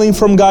have calling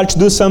from God to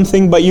do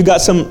something, but you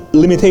got some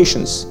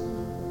limitations.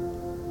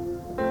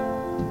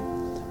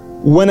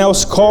 When I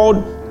was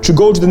called to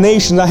go to the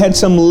nations, I had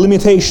some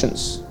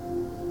limitations.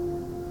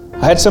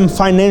 I had some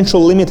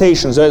financial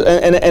limitations.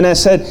 And I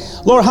said,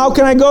 "Lord, how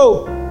can I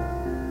go?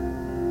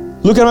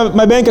 Look at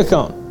my bank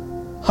account.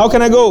 How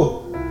can I go?"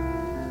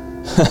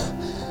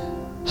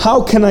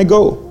 How can I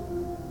go?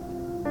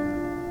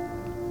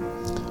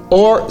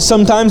 Or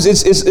sometimes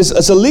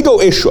it's a legal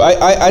issue.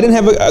 I didn't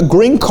have a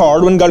green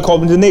card when God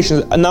called me to the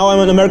nations. And now I'm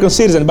an American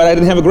citizen, but I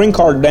didn't have a green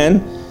card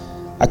then.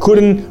 I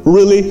couldn't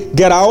really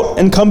get out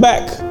and come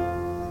back.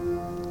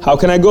 How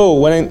can I go?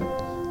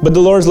 But the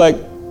Lord's like,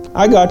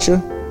 I got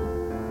you.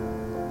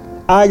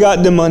 I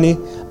got the money.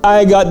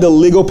 I got the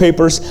legal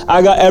papers.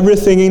 I got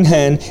everything in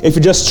hand. If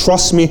you just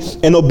trust me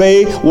and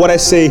obey what I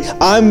say,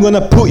 I'm going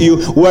to put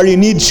you where you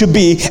need to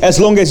be. As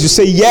long as you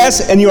say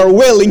yes and you are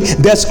willing,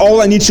 that's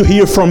all I need to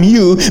hear from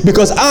you,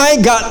 because I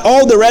got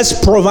all the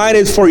rest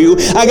provided for you.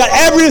 I got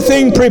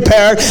everything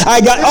prepared.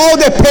 I got all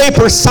the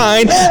papers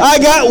signed. I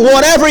got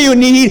whatever you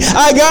need.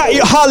 I got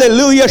you.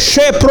 Hallelujah.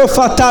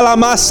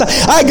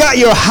 I got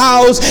your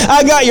house.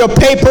 I got your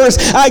papers.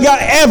 I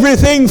got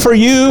everything for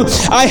you.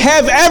 I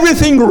have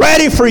everything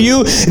ready for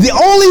you. The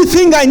only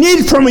thing I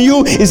need from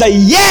you is a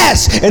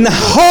yes and a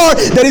heart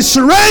that is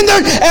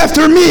surrendered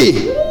after me.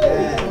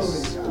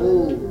 Yes.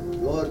 Oh,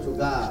 glory to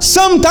God.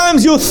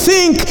 Sometimes you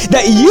think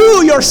that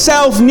you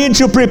yourself need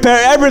to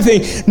prepare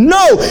everything.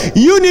 No,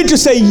 you need to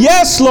say,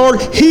 yes,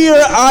 Lord, here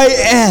I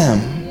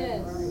am.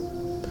 Yes.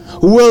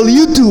 Will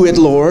you do it,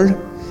 Lord?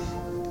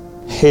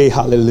 Hey,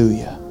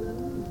 hallelujah.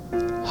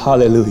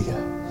 Hallelujah.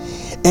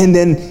 And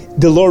then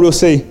the Lord will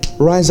say,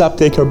 rise up,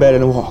 take your bed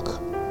and walk.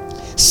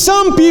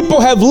 Some people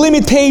have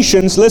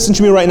limitations. Listen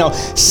to me right now.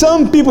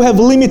 Some people have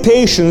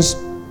limitations.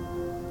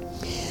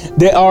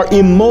 They are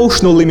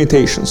emotional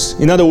limitations.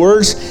 In other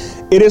words,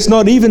 it is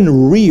not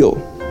even real.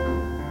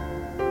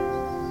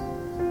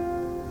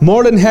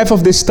 More than half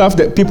of the stuff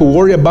that people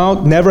worry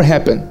about never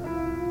happened.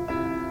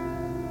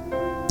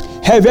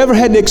 Have you ever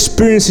had the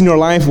experience in your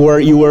life where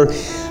you were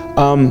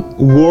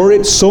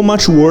worried, so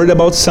much worried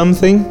about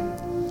something,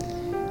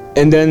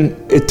 and then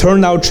it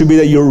turned out to be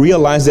that you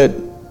realized that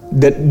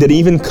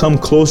even come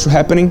close to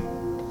happening?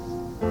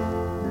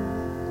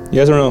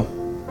 Yes or no?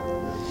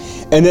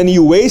 And then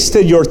you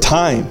wasted your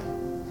time.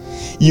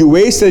 You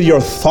wasted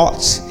your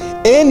thoughts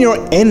and your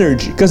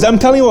energy. Because I'm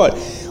telling you what,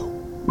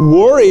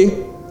 worry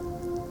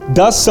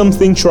does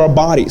something to our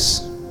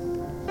bodies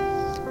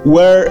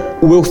where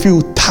we'll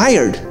feel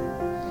tired,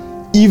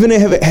 even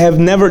if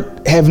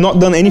have not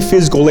done any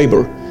physical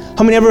labor.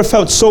 How many ever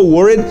felt so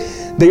worried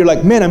that you're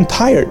like, man, I'm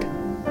tired?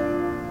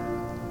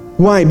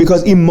 Why?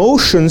 Because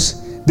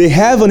emotions, they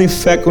have an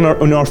effect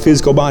on our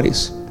physical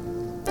bodies.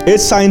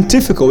 It's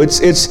scientific.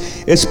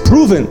 It's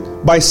proven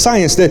by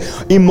science that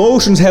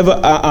emotions have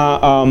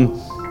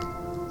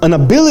an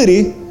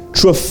ability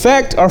to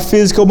affect our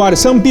physical body.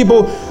 Some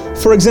people,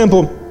 for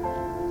example,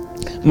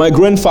 my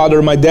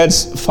grandfather, my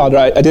dad's father,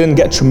 I didn't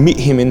get to meet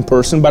him in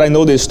person, but I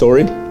know this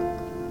story.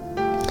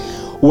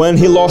 When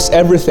he lost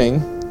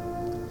everything,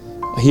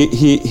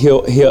 he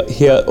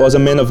was a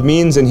man of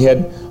means and he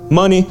had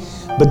money,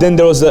 but then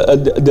there was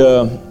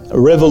the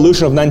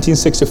revolution of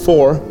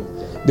 1964,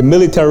 the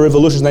military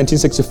revolution of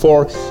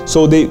 1964,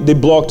 so they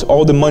blocked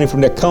all the money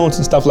from the accounts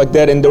and stuff like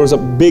that, and there was a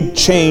big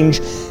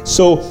change.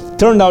 So it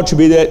turned out to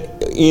be that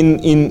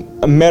in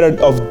a matter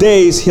of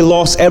days, he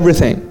lost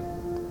everything.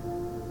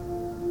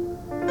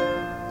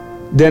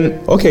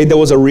 Then, okay, that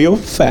was a real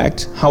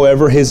fact.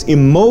 However, his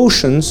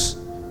emotions,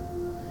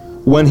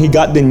 when he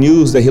got the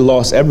news that he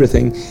lost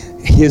everything,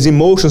 his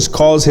emotions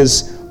caused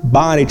his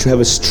body to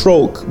have a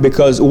stroke.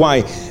 Because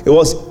why?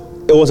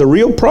 It was a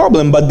real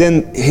problem, but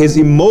then his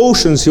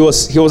emotions, he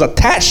was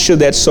attached to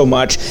that so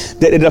much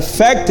that it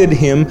affected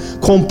him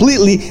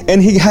completely,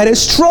 and he had a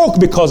stroke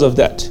because of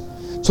that.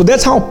 So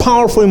that's how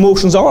powerful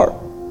emotions are.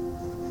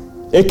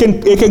 It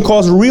can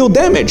cause real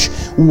damage.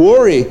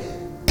 Worry,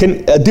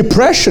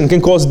 depression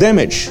can cause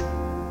damage.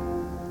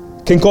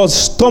 Can cause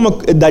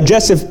stomach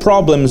digestive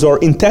problems or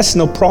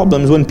intestinal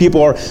problems when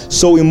people are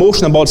so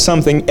emotional about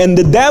something, and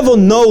the devil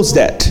knows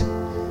that.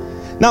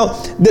 Now,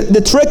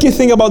 the tricky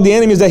thing about the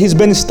enemy is that he's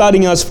been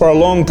studying us for a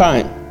long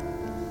time.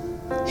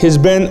 He's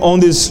been on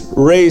this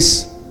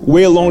race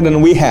way longer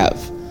than we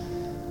have.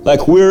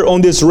 Like, we're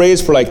on this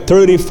race for like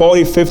 30,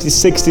 40, 50,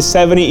 60,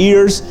 70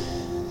 years.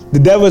 The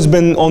devil has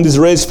been on this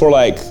race for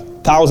like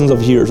thousands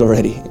of years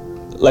already.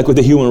 Like with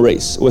the human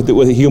race, with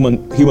the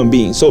human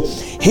being. So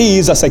he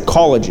is a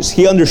psychologist.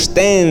 He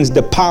understands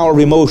the power of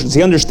emotions.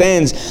 He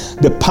understands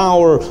the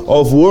power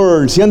of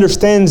words. He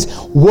understands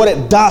what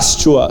it does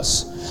to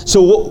us.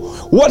 So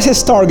what's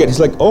his target? He's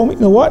like, oh, you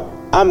know what?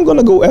 I'm going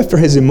to go after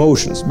his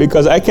emotions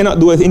because I cannot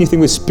do anything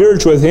with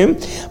spiritual with him,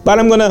 but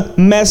I'm going to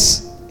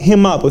mess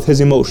him up with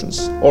his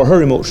emotions or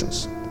her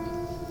emotions.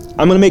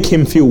 I'm going to make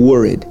him feel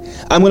worried.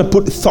 I'm going to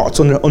put thoughts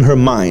on her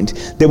mind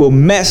that will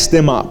mess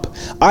them up.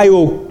 I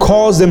will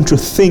cause them to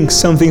think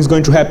something's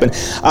going to happen.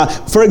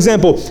 For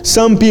example,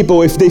 some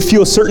people, if they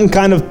feel a certain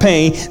kind of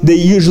pain, they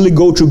usually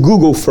go to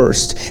Google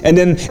first. And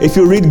then if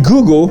you read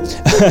Google,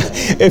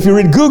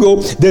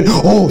 then,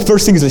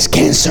 first thing is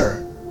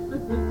cancer.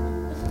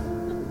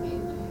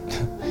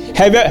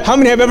 How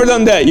many have ever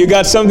done that? You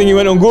got something, you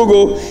went on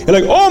Google, you're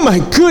like, oh my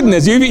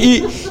goodness, you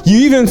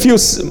even feel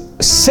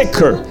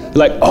sicker. You're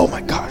like, oh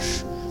my gosh.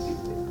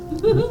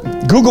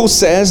 Google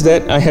says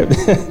that I have,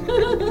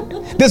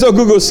 that's what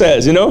Google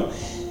says, you know.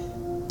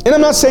 And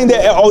I'm not saying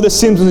that all the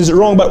symptoms is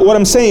wrong, but what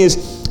I'm saying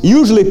is,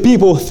 usually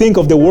people think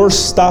of the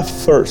worst stuff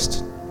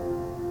first.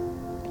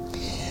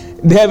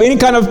 They have any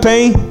kind of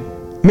pain,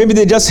 maybe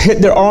they just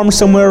hit their arm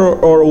somewhere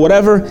or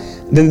whatever,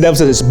 then the devil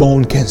says it's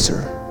bone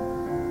cancer.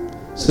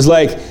 So it's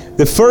like,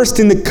 the first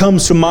thing that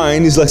comes to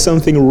mind is like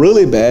something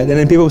really bad, and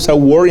then people start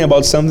worrying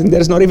about something that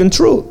is not even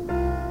true.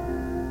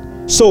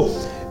 So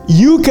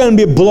you can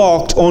be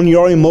blocked on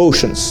your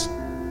emotions.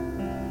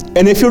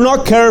 And if you're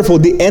not careful,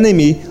 the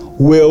enemy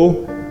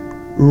will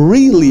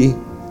really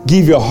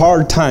give you a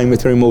hard time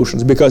with your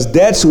emotions, because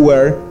that's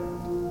where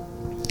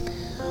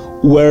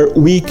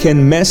we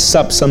can mess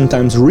up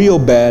sometimes real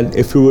bad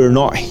if we were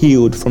not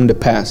healed from the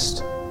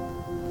past.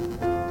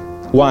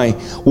 Why?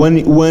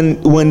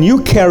 When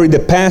you carry the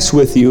past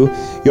with you,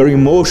 your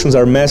emotions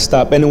are messed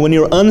up. And when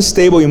you're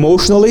unstable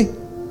emotionally,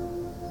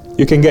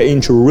 you can get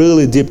into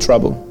really deep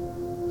trouble.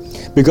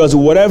 Because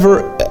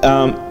whatever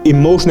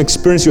emotional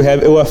experience you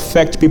have, it will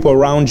affect people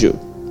around you.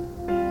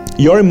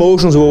 Your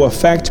emotions will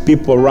affect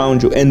people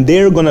around you, and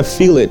they're going to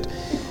feel it.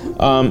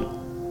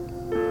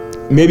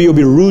 Maybe you'll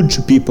be rude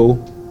to people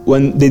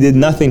when they did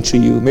nothing to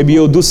you. Maybe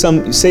you'll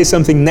say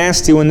something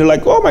nasty when they're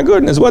like, oh my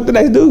goodness, what did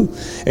I do?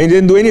 And you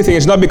didn't do anything.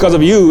 It's not because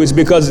of you. It's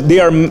because they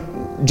are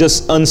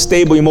just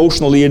unstable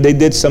emotionally. They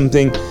did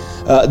something.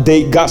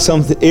 They got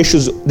some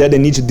issues that they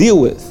need to deal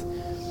with.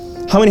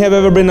 How many have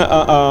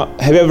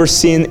ever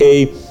seen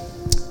a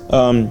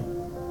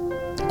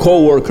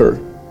co-worker?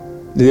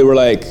 They were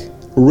like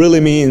really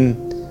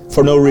mean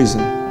for no reason.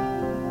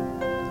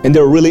 And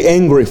they're really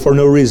angry for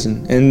no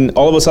reason. And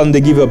all of a sudden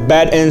they give you a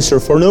bad answer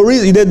for no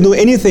reason. You didn't do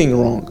anything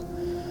wrong.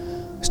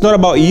 It's not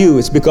about you.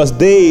 It's because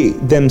they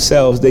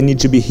themselves, they need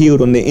to be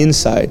healed on the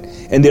inside.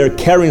 And they're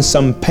carrying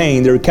some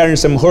pain. They're carrying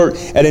some hurt.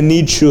 And they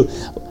need to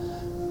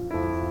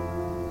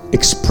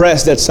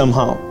express that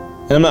somehow.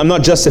 And I'm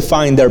not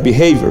justifying their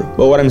behavior.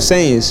 But what I'm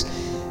saying is,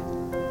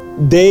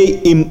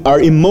 they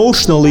are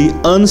emotionally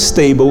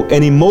unstable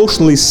and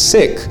emotionally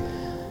sick.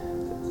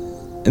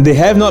 And they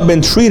have not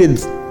been treated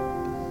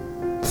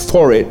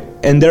for it,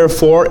 and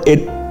therefore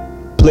it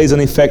plays an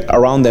effect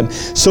around them.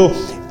 So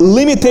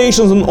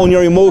limitations on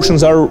your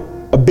emotions are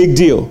a big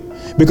deal,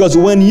 because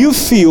when you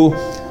feel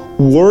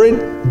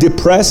worried,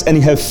 depressed, and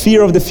you have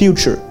fear of the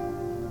future,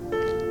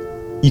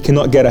 you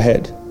cannot get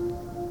ahead.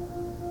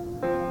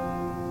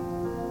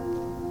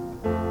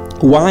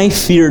 Why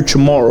fear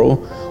tomorrow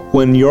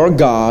when your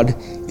God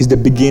is the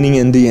beginning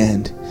and the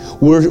end?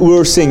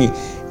 We're singing,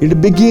 you're the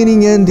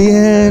beginning and the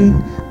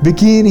end,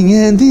 beginning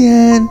and the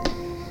end,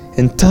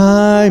 and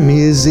time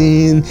is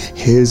in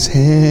His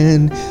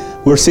hand.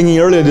 We're singing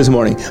earlier this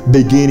morning,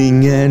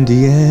 beginning and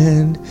the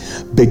end,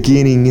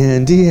 beginning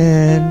and the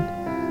end.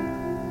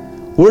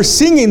 We're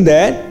singing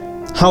that.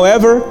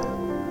 However,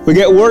 we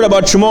get worried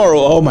about tomorrow.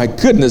 Oh my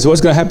goodness,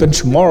 what's going to happen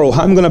tomorrow?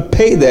 How I'm going to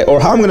pay that,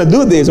 or how I'm going to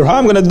do this, or how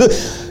I'm going to do.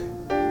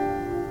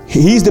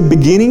 He's the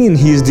beginning and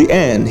He's the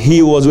end.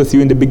 He was with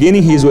you in the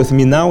beginning. He is with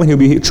me now, and He'll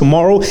be here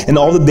tomorrow and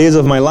all the days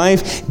of my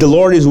life. The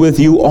Lord is with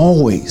you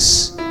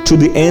always, to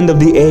the end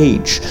of the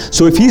age.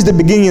 So if He's the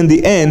beginning and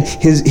the end,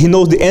 He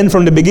knows the end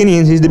from the beginning,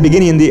 and He's the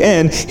beginning and the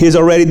end. He's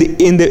already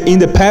in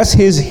the past.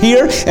 He's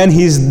here and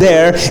He's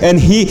there, and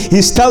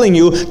He's telling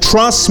you,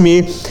 trust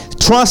me,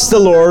 trust the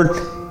Lord,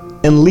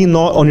 and lean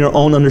not on your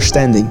own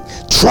understanding.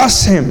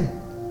 Trust Him.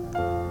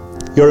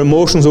 Your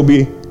emotions will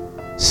be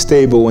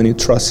stable when you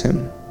trust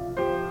Him.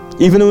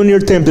 Even when you're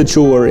tempted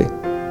to worry,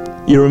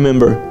 you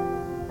remember,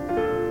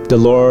 the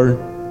Lord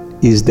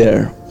is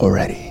there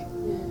already.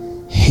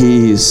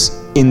 He is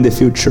in the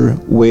future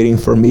waiting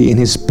for me, and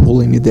He's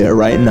pulling me there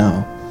right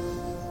now.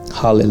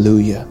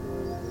 Hallelujah.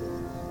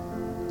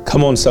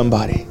 Come on,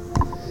 somebody.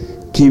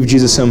 Give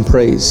Jesus some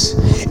praise.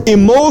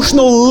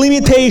 Emotional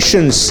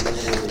limitations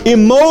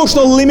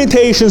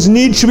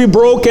need to be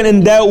broken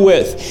and dealt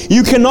with.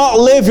 You cannot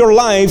live your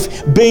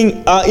life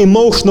being an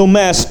emotional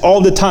mess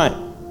all the time.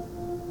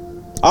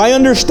 I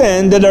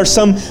understand that there are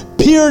some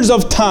periods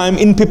of time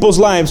in people's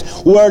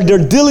lives where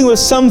they're dealing with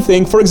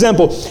something. For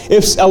example,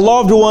 if a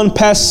loved one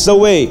passes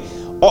away,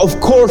 of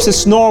course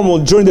it's normal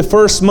during the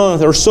first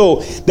month or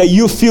so that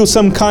you feel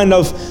some kind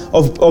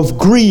of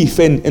grief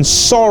and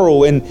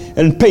sorrow and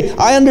pain.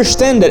 I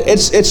understand that.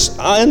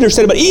 I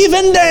understand, but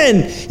even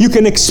then, you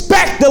can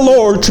expect the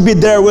Lord to be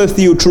there with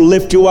you, to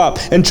lift you up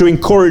and to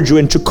encourage you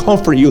and to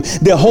comfort you.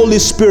 The Holy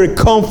Spirit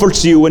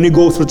comforts you when you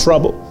go through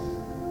trouble.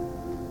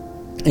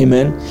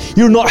 Amen.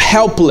 You're not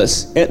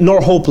helpless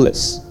nor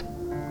hopeless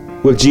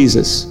with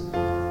Jesus.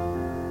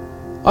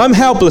 I'm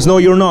helpless. No,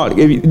 you're not.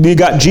 You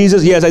got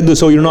Jesus? Yes, I do.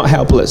 So you're not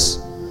helpless.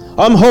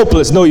 I'm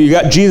hopeless. No, you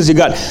got Jesus.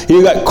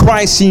 You got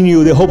Christ in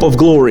you, the hope of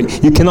glory.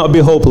 You cannot be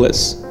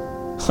hopeless.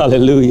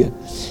 Hallelujah.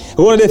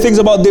 One of the things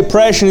about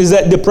depression is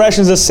that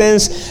depression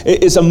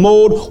is a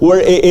mode where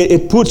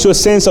it puts you a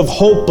sense of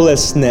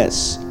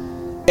hopelessness.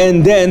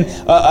 And then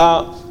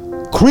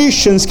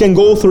Christians can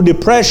go through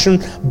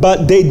depression,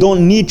 but they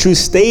don't need to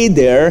stay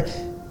there,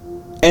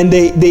 and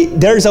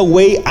there's a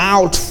way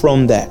out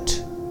from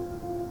that.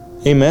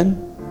 Amen.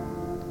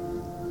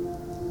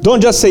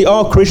 Don't just say,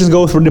 oh, Christians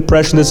go through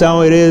depression, that's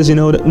how it is,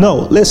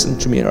 No, listen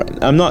to me,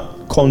 right? I'm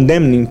not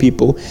condemning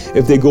people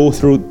if they go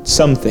through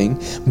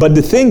something. But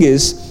the thing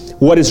is,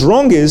 what is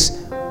wrong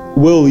is,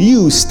 will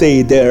you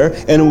stay there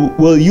and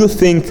will you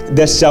think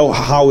that's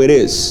how it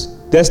is?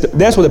 That's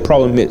what the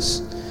problem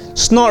is.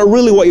 It's not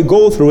really what you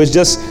go through, it's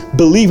just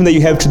believing that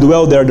you have to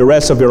dwell there the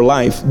rest of your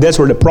life. That's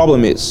where the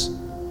problem is.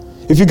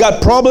 If you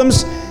got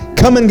problems,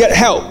 come and get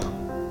help.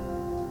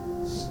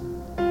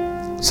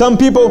 Some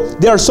people,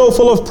 they are so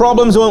full of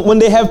problems, when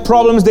they have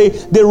problems, they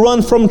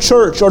run from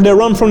church or they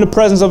run from the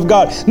presence of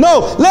God.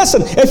 No,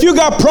 listen, if you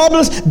got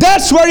problems,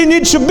 that's where you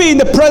need to be, in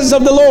the presence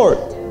of the Lord.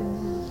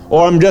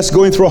 Or I'm just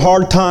going through a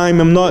hard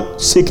time, I'm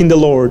not seeking the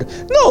Lord.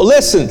 No,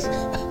 listen.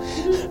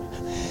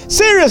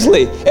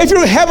 Seriously, if you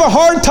have a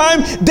hard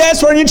time,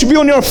 that's where you need to be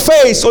on your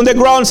face, on the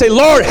ground, and say,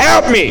 Lord,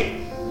 help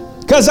me.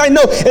 Because I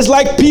know, it's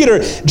like Peter.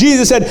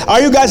 Jesus said, are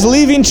you guys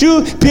leaving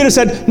too? Peter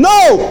said,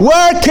 no,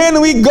 where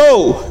can we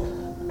go?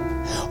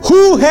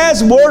 Who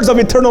has words of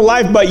eternal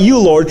life but you,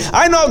 Lord?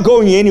 I'm not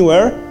going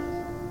anywhere.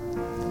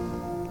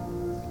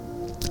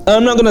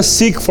 I'm not going to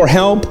seek for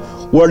help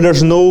where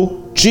there's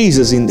no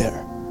Jesus in there.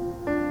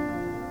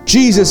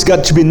 Jesus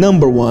got to be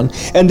number one.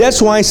 And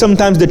that's why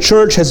sometimes the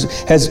church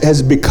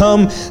has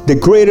become the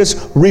greatest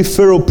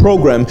referral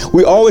program.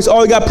 We always,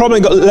 oh, you got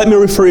problems, let me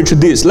refer you to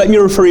this, let me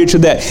refer you to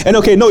that. And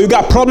okay, no, you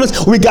got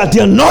problems, we got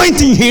the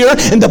anointing here,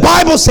 and the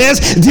Bible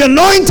says the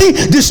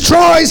anointing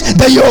destroys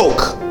the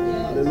yoke.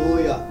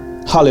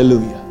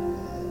 Hallelujah.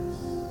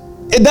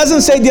 It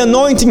doesn't say the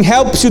anointing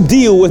helps you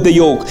deal with the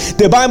yoke.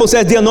 The Bible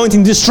says the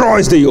anointing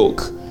destroys the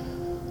yoke.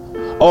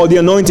 Oh, the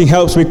anointing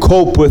helps me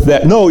cope with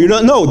that. No, you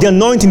don't know. The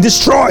anointing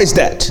destroys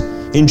that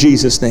in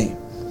Jesus' name.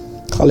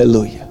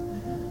 Hallelujah.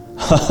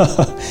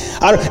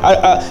 I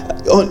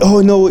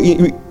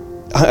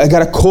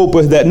gotta cope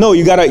with that. No,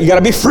 you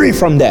gotta be free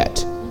from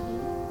that.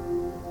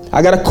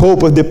 I gotta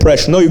cope with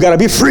depression. No, you gotta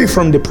be free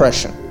from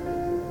depression.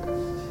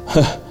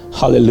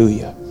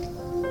 Hallelujah.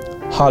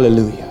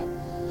 Hallelujah.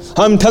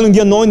 I'm telling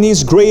you, the anointing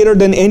is greater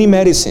than any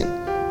medicine.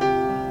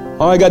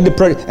 Oh, I got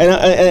depression.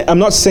 And I'm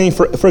not saying,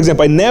 for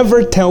example, I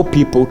never tell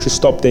people to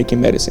stop taking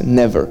medicine.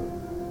 Never.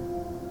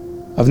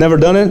 I've never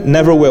done it,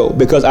 never will.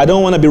 Because I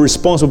don't want to be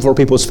responsible for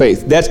people's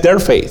faith. That's their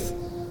faith.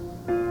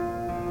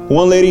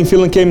 One lady in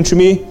Finland came to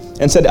me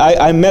and said,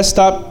 I messed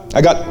up.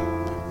 I got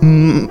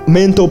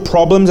mental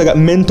problems. I got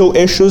mental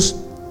issues.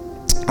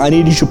 I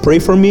need you to pray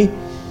for me.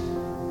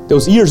 That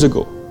was years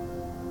ago.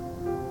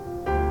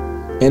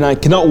 And I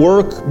cannot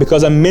work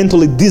because I'm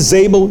mentally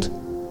disabled.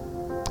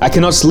 I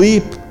cannot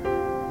sleep.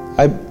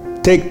 I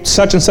take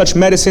such and such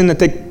medicine. I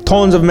take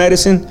tons of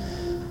medicine.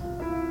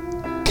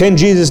 Can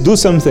Jesus do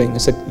something? I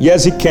said,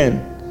 yes, He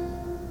can.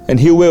 And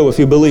He will if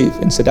you believe.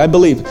 And said, I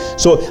believe.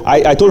 So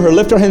I told her,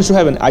 lift her hands to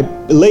heaven. I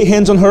lay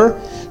hands on her.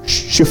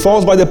 She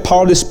falls by the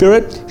power of the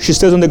Spirit. She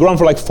stays on the ground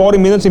for like 40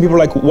 minutes. And people are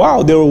like,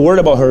 wow, they were worried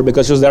about her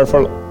because she was there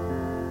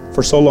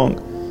for so long.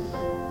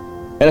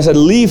 And I said,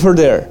 leave her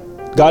there.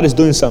 God is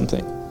doing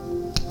something.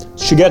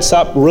 She gets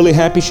up really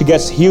happy. She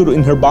gets healed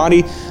in her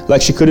body,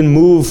 like she couldn't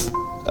move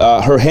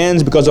her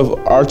hands because of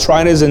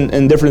arthritis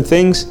and different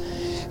things.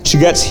 She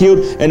gets healed,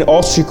 and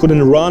also she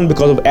couldn't run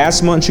because of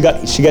asthma, and she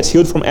gets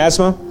healed from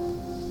asthma.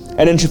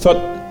 And then she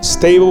felt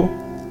stable.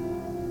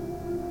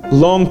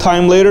 Long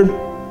time later,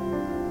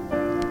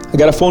 I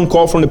got a phone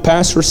call from the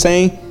pastor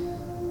saying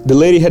the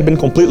lady had been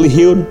completely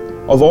healed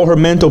of all her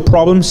mental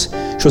problems.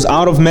 She was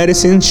out of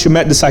medicine. She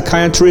met the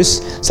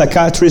psychiatrist.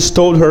 Psychiatrist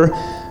told her,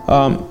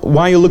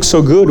 why you look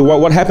so good?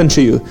 What happened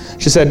to you?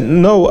 She said,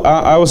 no,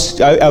 I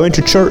went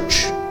to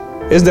church.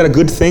 Isn't that a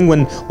good thing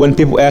when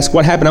people ask,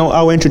 what happened?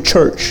 I went to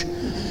church.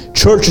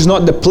 Church is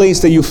not the place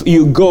that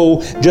you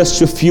go just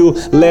to feel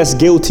less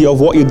guilty of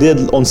what you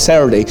did on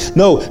Saturday.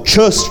 No,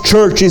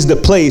 church is the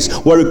place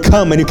where you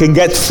come and you can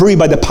get free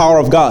by the power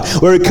of God.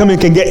 Where you come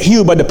and you can get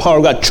healed by the power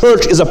of God.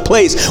 Church is a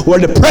place where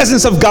the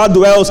presence of God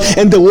dwells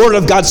and the Word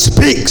of God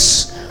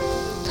speaks.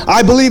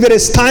 I believe it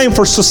is time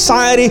for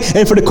society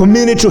and for the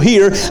community to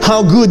hear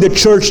how good the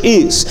church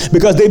is,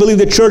 because they believe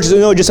the church is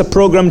just a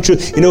program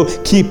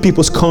to keep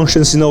people's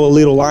conscience a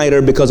little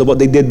lighter because of what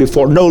they did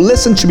before. No,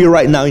 listen to me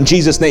right now in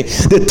Jesus' name.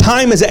 The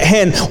time is at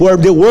hand where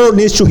the world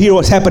needs to hear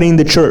what's happening in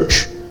the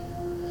church.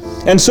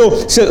 And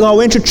so I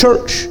went to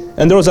church,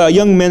 and there was a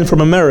young man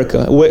from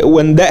America.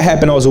 When that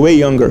happened, I was way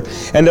younger.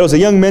 And there was a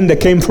young man that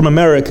came from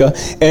America,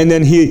 and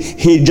then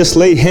he just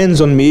laid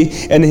hands on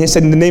me, and he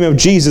said, in the name of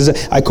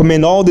Jesus, I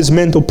command all these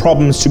mental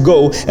problems to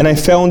go. And I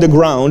fell on the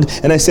ground,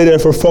 and I stayed there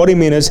for 40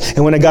 minutes,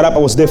 and when I got up, I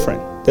was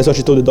different. That's what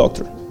she told the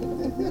doctor.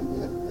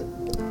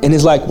 And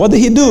he's like, what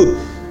did he do?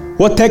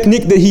 What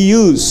technique did he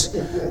use?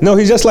 No,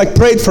 he just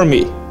prayed for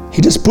me.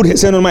 He just put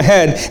his hand on my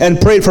head and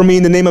prayed for me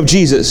in the name of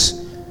Jesus.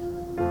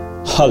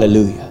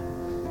 Hallelujah.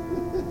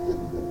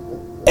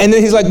 And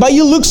then he's like, but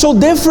you look so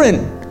different.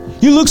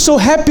 You look so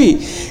happy.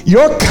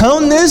 Your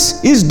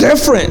countenance is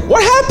different.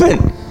 What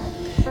happened?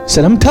 He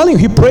said, I'm telling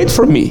you, he prayed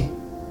for me.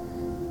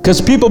 Because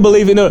people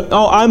believe,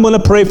 I'm going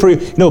to pray for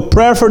you.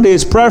 Prayer for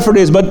this,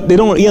 but they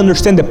don't really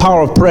understand the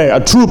power of prayer,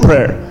 a true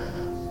prayer.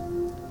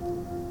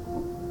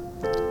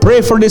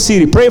 pray for this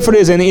city, pray for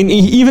this, and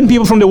even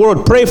people from the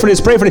world, pray for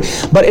this, pray for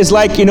this. But it's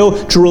like,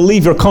 to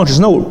relieve your conscience.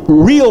 No,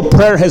 real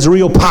prayer has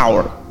real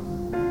power.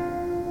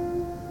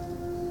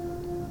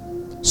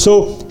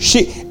 So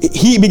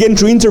he began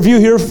to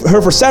interview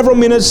her for several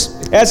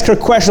minutes, ask her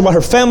questions about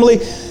her family.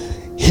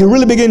 He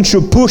really began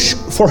to push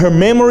for her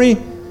memory.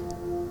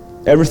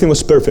 Everything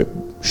was perfect.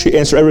 She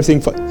answered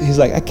everything. He's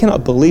like, I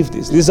cannot believe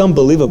this. This is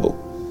unbelievable.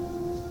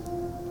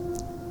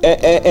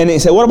 And he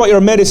said, what about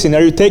your medicine?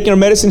 Are you taking your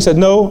medicine? He said,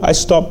 no, I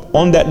stopped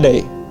on that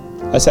day.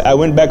 I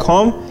went back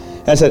home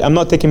and I said, I'm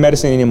not taking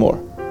medicine anymore.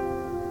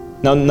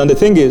 Now the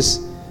thing is,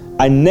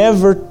 I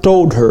never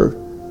told her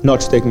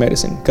not to take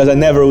medicine, because I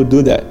never would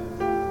do that.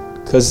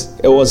 Because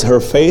it was her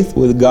faith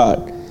with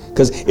God.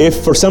 Because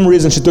if for some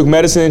reason she took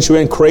medicine and she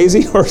went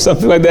crazy or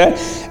something like that,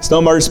 it's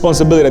not my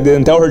responsibility. I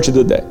didn't tell her to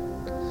do that.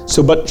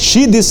 But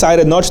she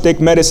decided not to take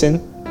medicine.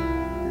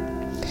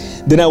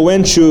 Then I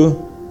went to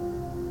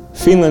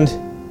Finland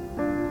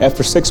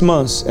after 6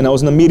 months, and I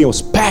was in a meeting. It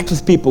was packed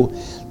with people.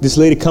 This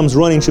lady comes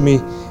running to me,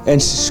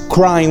 and she's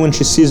crying when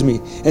she sees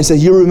me, and said,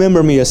 you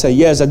remember me? I said,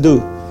 yes, I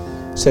do.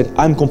 Said,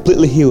 I'm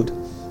completely healed.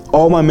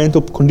 All my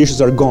mental conditions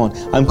are gone.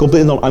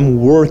 I'm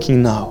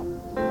working now.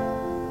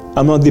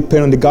 I'm not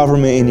dependent on the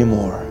government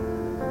anymore.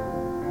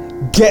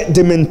 Get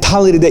the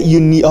mentality that you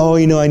need.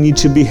 I need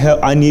to be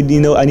helped. I need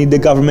the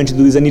government to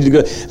do this. I need to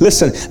go.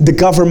 Listen, the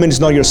government is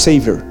not your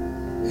savior.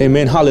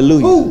 Amen.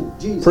 Hallelujah.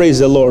 Ooh, praise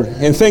the Lord.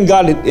 And thank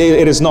God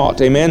it is not.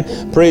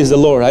 Amen. Praise the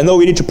Lord. I know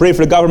we need to pray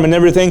for the government and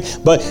everything,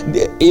 but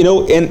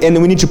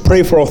and we need to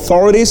pray for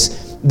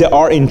authorities that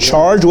are in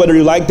charge, whether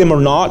you like them or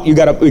not. We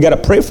gotta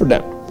pray for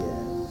them.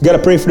 You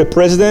gotta pray for the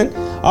president.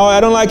 Oh, I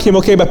don't like him.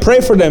 Okay, but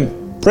pray for them.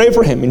 Pray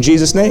for him in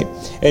Jesus' name.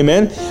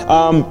 Amen.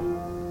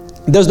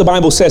 That's the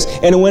Bible says.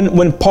 And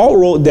when Paul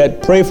wrote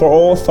that, pray for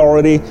all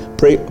authority,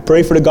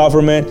 pray for the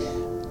government,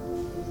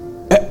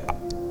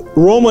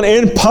 Roman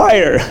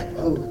Empire,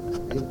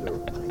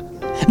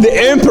 the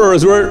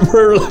emperors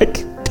were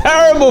like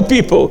terrible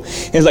people.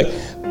 And it's like,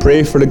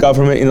 pray for the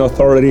government in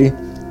authority,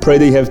 pray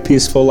that you have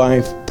peaceful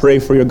life, pray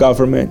for your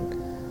government.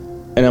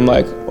 And I'm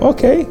like,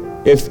 okay,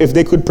 if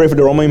they could pray for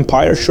the Roman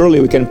Empire, surely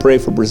we can pray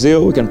for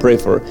Brazil, we can pray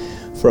for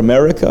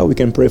America, we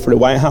can pray for the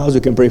White House, we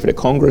can pray for the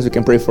Congress, we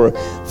can pray for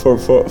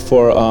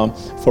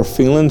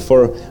Finland,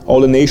 for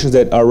all the nations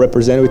that are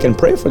represented. We can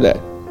pray for that.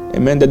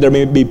 Amen. That there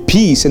may be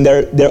peace, and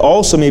there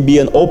also may be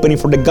an opening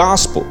for the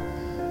gospel.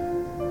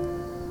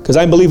 Because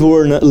I believe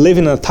we're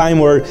living in a time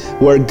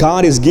where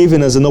God is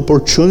giving us an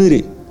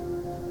opportunity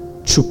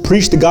to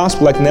preach the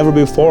gospel like never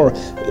before.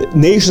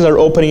 Nations are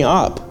opening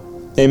up.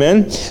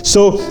 Amen.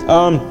 So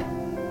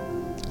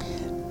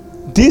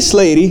this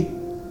lady,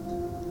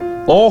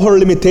 all her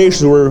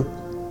limitations were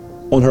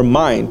on her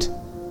mind,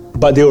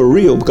 but they were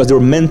real because they were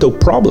mental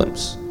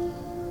problems.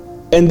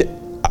 And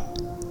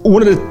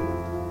one of the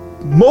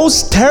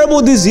most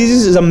terrible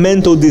diseases is a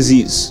mental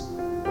disease.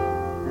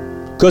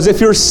 Because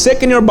if you're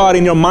sick in your body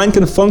and your mind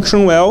can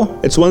function well,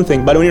 it's one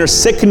thing. But when you're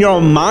sick in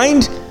your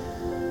mind,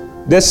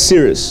 that's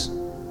serious.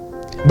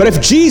 But if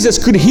Jesus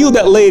could heal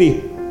that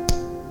lady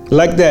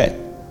like that,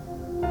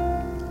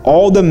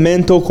 all the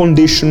mental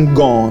condition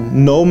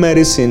gone, no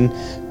medicine,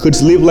 could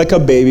live like a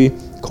baby,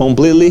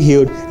 completely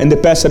healed. And the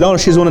pastor said, oh,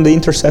 she's one of the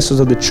intercessors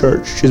of the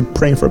church. She's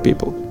praying for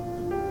people.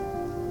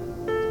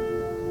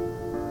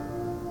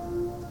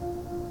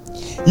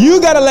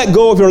 You got to let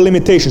go of your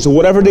limitations,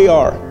 whatever they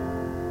are.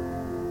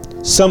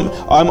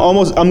 I'm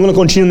going to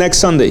continue next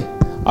Sunday.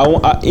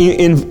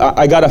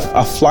 I got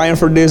a flyer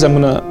for this.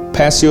 I'm going to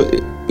pass you,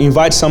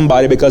 invite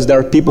somebody, because there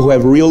are people who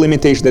have real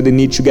limitations that they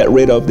need to get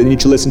rid of. They need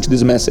to listen to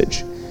this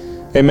message.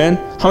 Amen.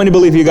 How many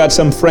believe you got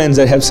some friends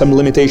that have some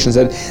limitations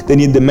that they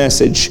need the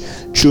message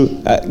to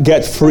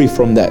get free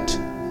from that?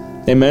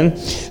 Amen.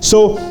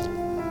 So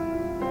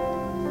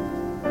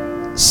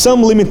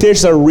some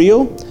limitations are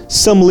real.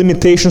 Some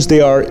limitations,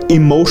 they are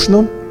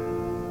emotional.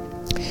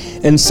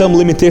 And some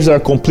limitations are a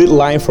complete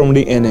lie from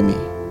the enemy.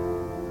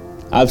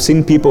 I've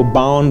seen people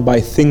bound by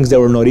things that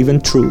were not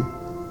even true.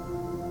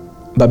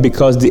 But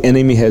because the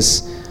enemy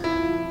has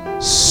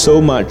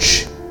so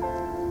much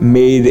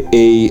made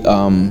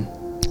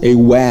a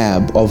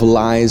web of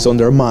lies on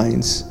their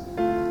minds,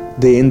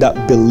 they end up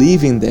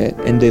believing that,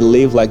 and they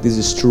live like this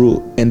is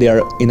true, and they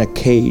are in a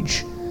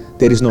cage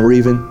that is not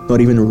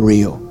even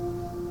real.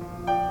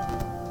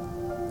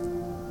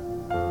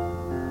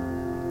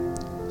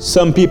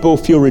 Some people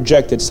feel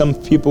rejected. Some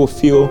people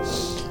feel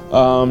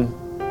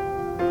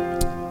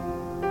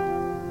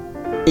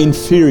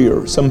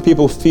inferior. Some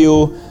people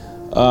feel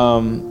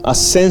a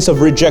sense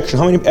of rejection.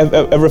 How many have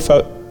ever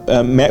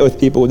met with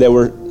people that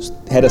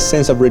had a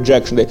sense of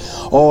rejection?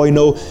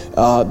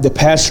 The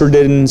pastor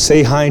didn't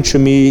say hi to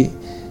me,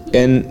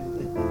 and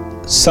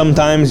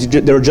sometimes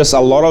there were just a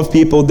lot of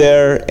people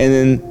there, and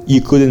then you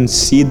couldn't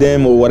see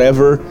them or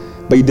whatever,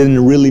 but you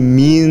didn't really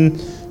mean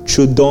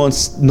to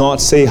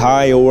not say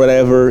hi or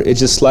whatever. It's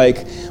just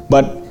like,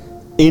 but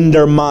in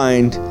their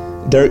mind,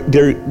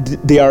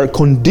 they are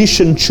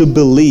conditioned to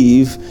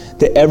believe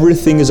that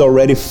everything is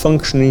already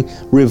functioning,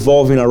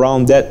 revolving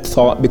around that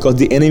thought, because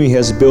the enemy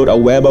has built a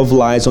web of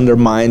lies on their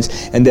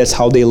minds, and that's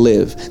how they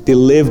live. They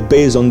live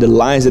based on the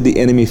lies that the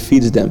enemy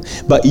feeds them.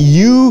 But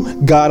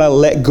you gotta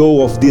let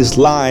go of these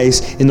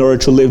lies in order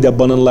to live the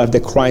abundant life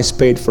that Christ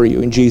paid for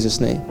you, in Jesus'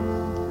 name.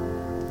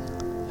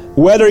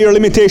 Whether your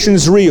limitation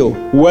is real,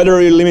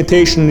 whether your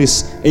limitation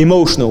is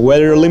emotional,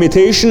 whether your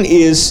limitation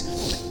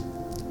is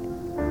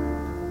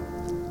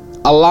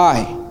a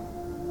lie,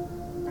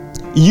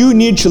 you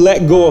need to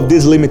let go of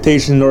this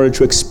limitation in order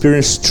to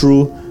experience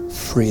true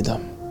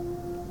freedom.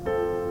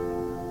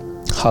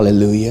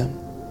 Hallelujah.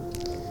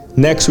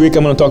 Next week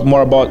I'm going to talk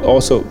more about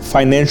also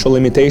financial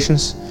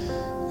limitations,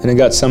 and I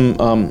got some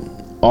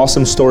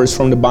awesome stories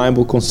from the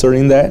Bible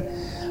concerning that,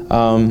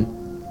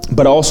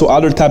 but also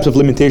other types of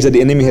limitations that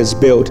the enemy has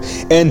built.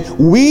 And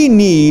we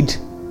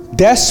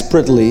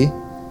desperately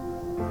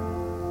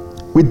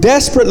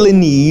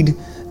need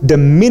the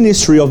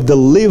ministry of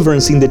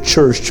deliverance in the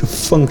church to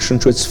function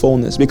to its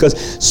fullness, because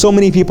so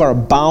many people are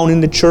bound in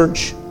the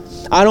church.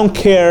 I don't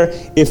care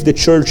if the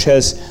church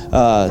has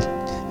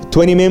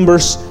 20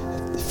 members,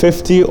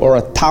 50 or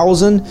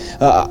 1,000.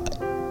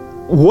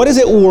 What is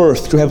it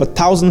worth to have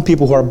 1,000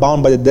 people who are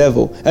bound by the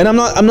devil? And I'm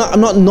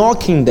not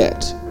knocking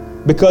that,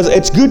 because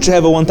it's good to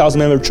have a 1,000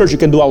 member church. You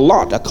can do a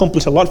lot,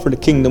 accomplish a lot for the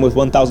kingdom with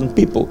 1,000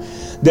 people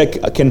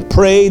that can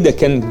pray, that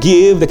can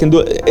give, that can do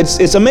it.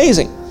 It's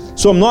amazing.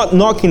 So I'm not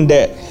knocking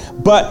that.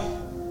 But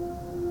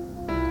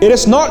it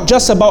is not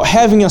just about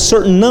having a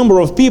certain number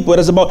of people. It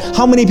is about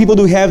how many people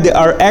do we have that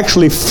are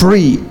actually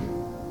free.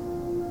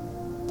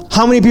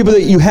 How many people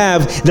that you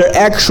have that are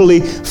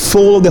actually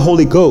full of the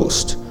Holy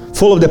Ghost,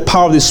 full of the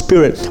power of the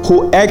Spirit,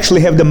 who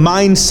actually have the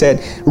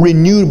mindset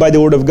renewed by the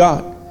Word of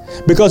God.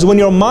 Because when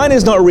your mind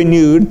is not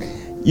renewed,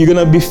 you're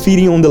going to be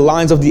feeding on the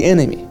lies of the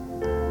enemy.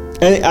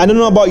 And I don't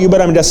know about you,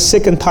 but I'm just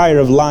sick and tired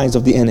of lies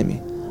of the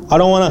enemy. I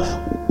don't want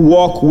to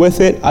walk with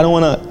it. I don't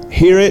want to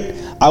hear it.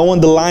 I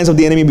want the lines of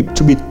the enemy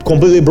to be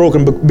completely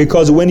broken,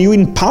 because when you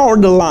empower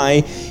the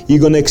lie, you're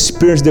going to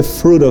experience the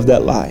fruit of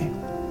that lie.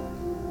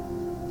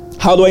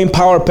 How do I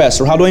empower,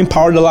 Pastor? How do I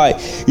empower the lie?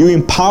 You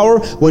empower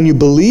when you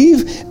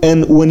believe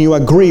and when you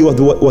agree with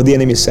what the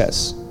enemy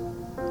says.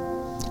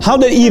 How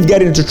did Eve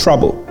get into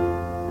trouble?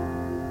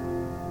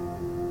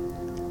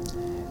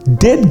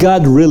 Did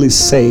God really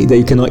say that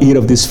you cannot eat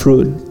of this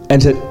fruit?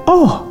 And said,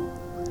 oh,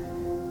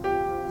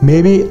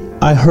 maybe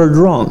I heard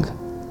wrong.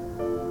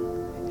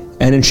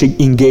 And then she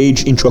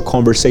engaged into a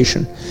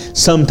conversation.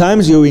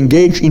 Sometimes you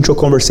engage into a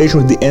conversation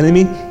with the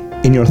enemy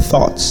in your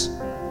thoughts.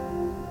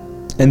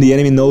 And the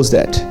enemy knows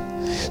that.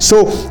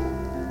 So,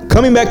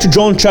 coming back to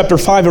John chapter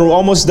 5, and we're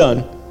almost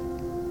done.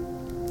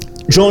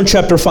 John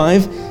chapter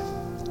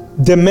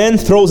 5, the man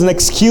throws an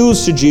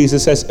excuse to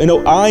Jesus, says,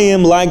 I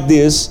am like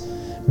this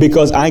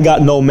because I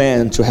got no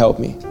man to help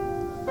me.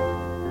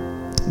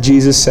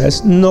 Jesus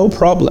says, no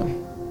problem.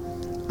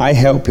 I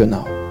help you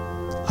now.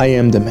 I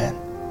am the man.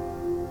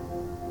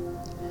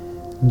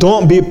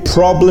 Don't be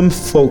problem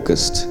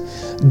focused.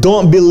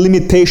 Don't be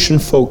limitation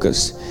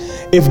focused.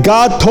 If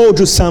God told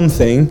you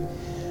something,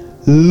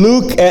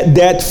 look at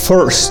that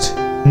first,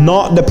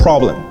 not the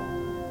problem.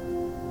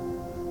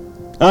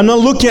 I'm not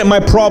looking at my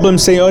problem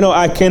saying, oh no,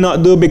 I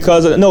cannot do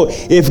because of... No,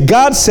 if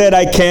God said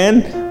I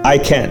can, I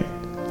can.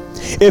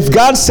 If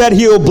God said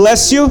He will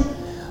bless you,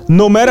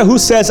 no matter who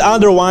says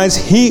otherwise,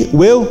 He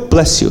will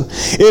bless you.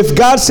 If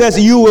God says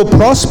you will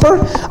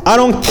prosper, I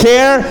don't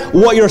care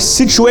what your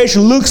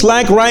situation looks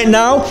like right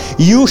now,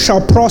 you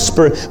shall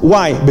prosper.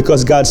 Why?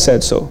 Because God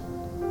said so.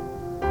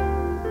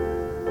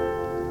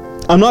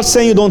 I'm not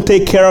saying you don't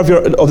take care of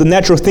the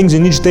natural things you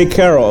need to take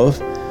care of,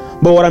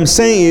 but what I'm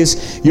saying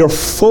is your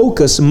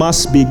focus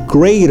must be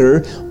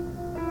greater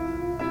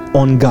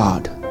on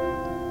God.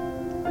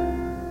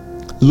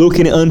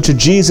 Looking unto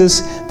Jesus,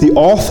 the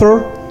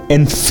author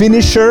and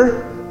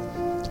finisher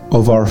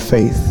of our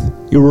faith.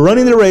 You're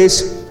running the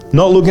race,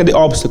 not looking at the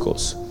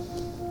obstacles.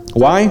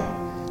 Why?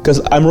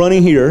 Because I'm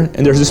running here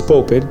and there's this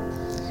pulpit,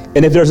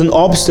 and if there's an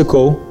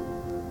obstacle,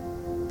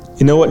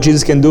 you know what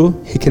Jesus can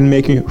do? He can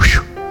make you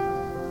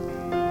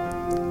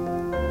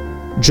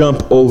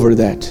jump over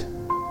that,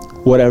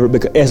 whatever,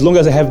 because as long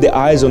as I have the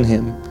eyes on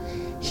Him,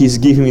 He's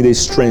giving me the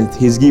strength,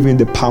 He's giving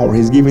me the power,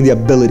 He's giving me the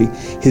ability,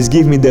 He's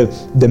giving me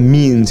the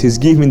means, He's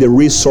giving me the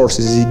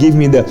resources, He's giving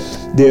me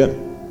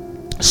the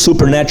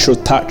supernatural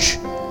touch,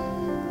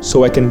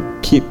 so I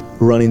can keep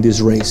running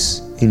this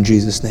race in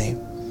Jesus' name.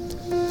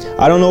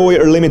 I don't know what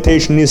your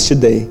limitation is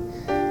today.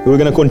 We're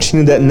going to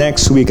continue that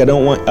next week. I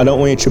don't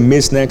want you to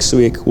miss next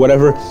week.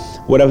 Whatever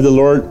the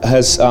Lord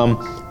has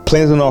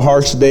planned on our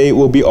hearts today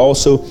will be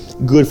also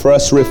good for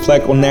us to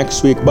reflect on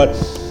next week. But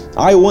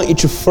I want you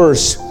to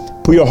first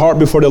put your heart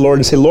before the Lord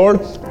and say,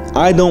 Lord,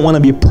 I don't want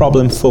to be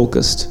problem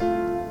focused,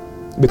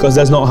 because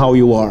that's not how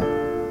you are.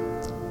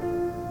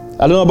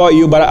 I don't know about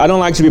you, but I don't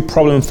like to be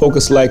problem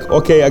focused, like,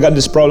 okay, I got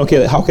this problem,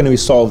 okay, how can we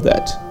solve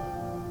that?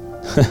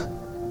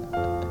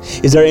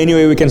 Is there any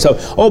way we can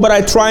solve? Oh, but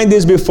I tried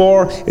this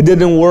before, it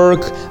didn't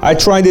work. I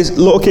tried this.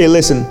 Okay,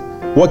 listen,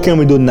 What can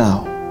we do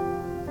now?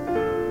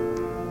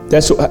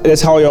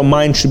 That's how your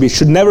mind should be.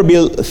 Should never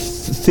be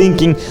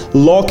thinking,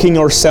 locking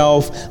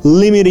yourself,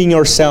 limiting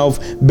yourself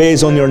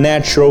based on your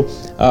natural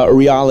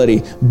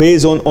reality,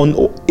 based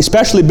on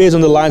especially based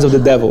on the lies of the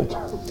devil.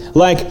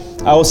 Like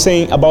I was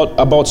saying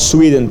about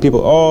Sweden,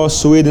 people, oh,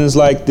 Sweden's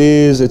like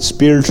this, it's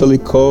spiritually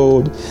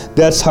cold,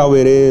 that's how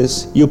it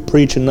is, you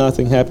preach and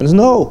nothing happens.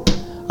 No,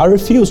 I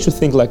refuse to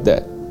think like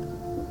that.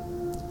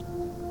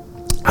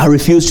 I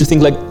refuse to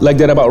think like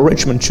that about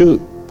Richmond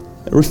too.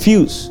 I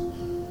refuse.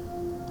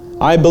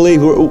 I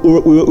believe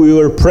we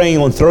were praying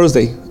on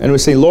Thursday and we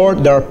say,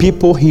 Lord, there are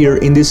people here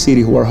in this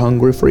city who are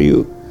hungry for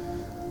you.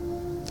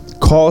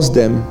 Cause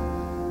them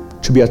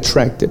to be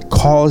attracted.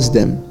 Cause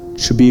them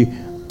to be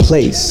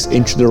placed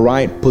into the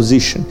right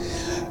position.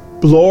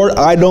 Lord,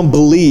 I don't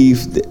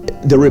believe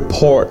the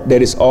report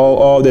that is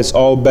that's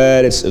all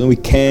bad. We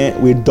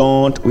can't, we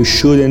don't, we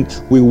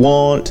shouldn't, we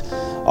won't.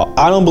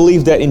 I don't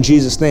believe that in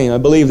Jesus' name. I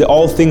believe that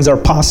all things are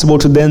possible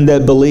to them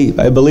that believe.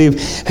 I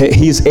believe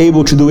He is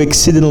able to do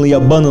exceedingly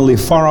abundantly,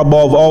 far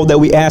above all that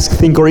we ask,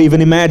 think, or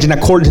even imagine,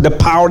 according to the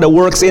power that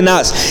works in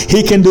us.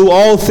 He can do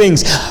all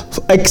things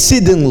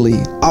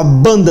exceedingly,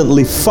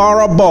 abundantly,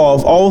 far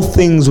above all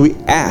things we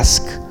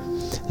ask,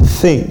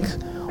 think,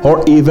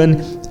 or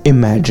even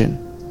imagine.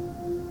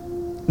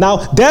 Now,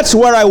 that's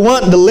where I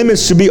want the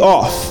limits to be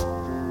off.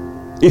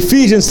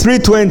 Ephesians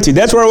 3:20,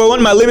 that's where I want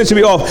my limits to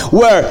be off.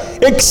 Where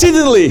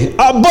exceedingly,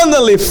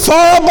 abundantly,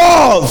 far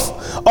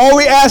above all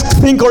we ask,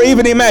 think, or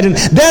even imagine.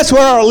 That's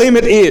where our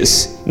limit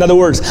is. In other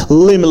words,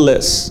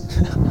 limitless.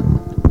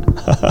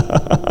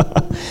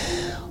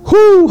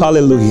 Whoo,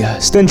 hallelujah.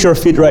 Stand to your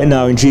feet right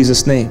now in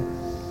Jesus' name.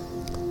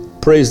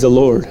 Praise the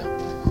Lord.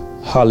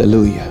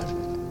 Hallelujah.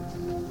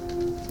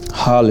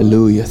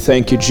 Hallelujah.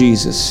 Thank you,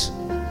 Jesus.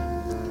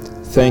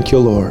 Thank you,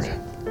 Lord.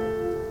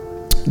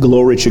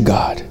 Glory to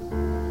God.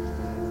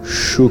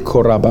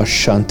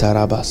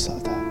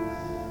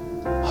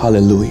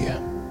 Hallelujah.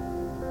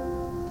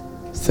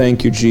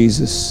 Thank you,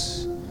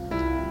 Jesus.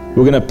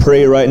 We're going to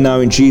pray right now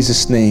in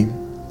Jesus' name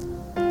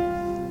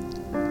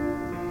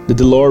that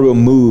the Lord will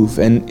move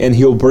and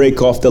He'll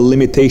break off the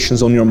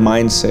limitations on your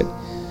mindset.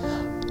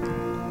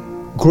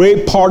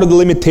 Great part of the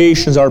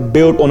limitations are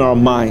built on our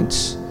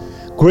minds.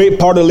 Great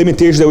part of the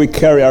limitations that we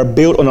carry are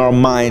built on our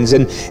minds.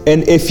 And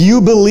if you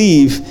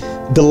believe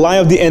the lie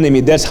of the enemy,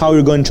 that's how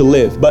you're going to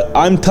live. But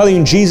I'm telling you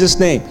in Jesus'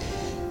 name,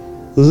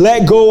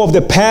 let go of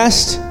the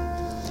past.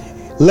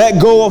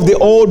 Let go of the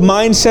old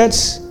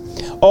mindsets.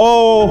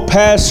 Oh,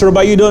 Pastor,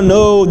 but you don't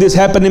know this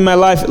happened in my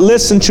life.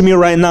 Listen to me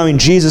right now in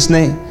Jesus'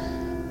 name.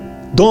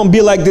 Don't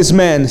be like this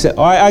man. Say,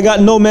 I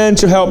got no man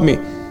to help me.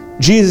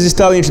 Jesus is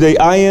telling you today,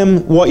 I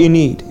am what you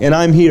need, and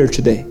I'm here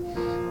today.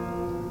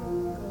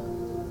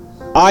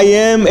 I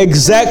am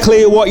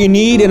exactly what you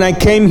need, and I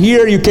came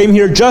here. You came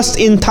here just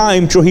in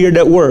time to hear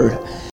that word.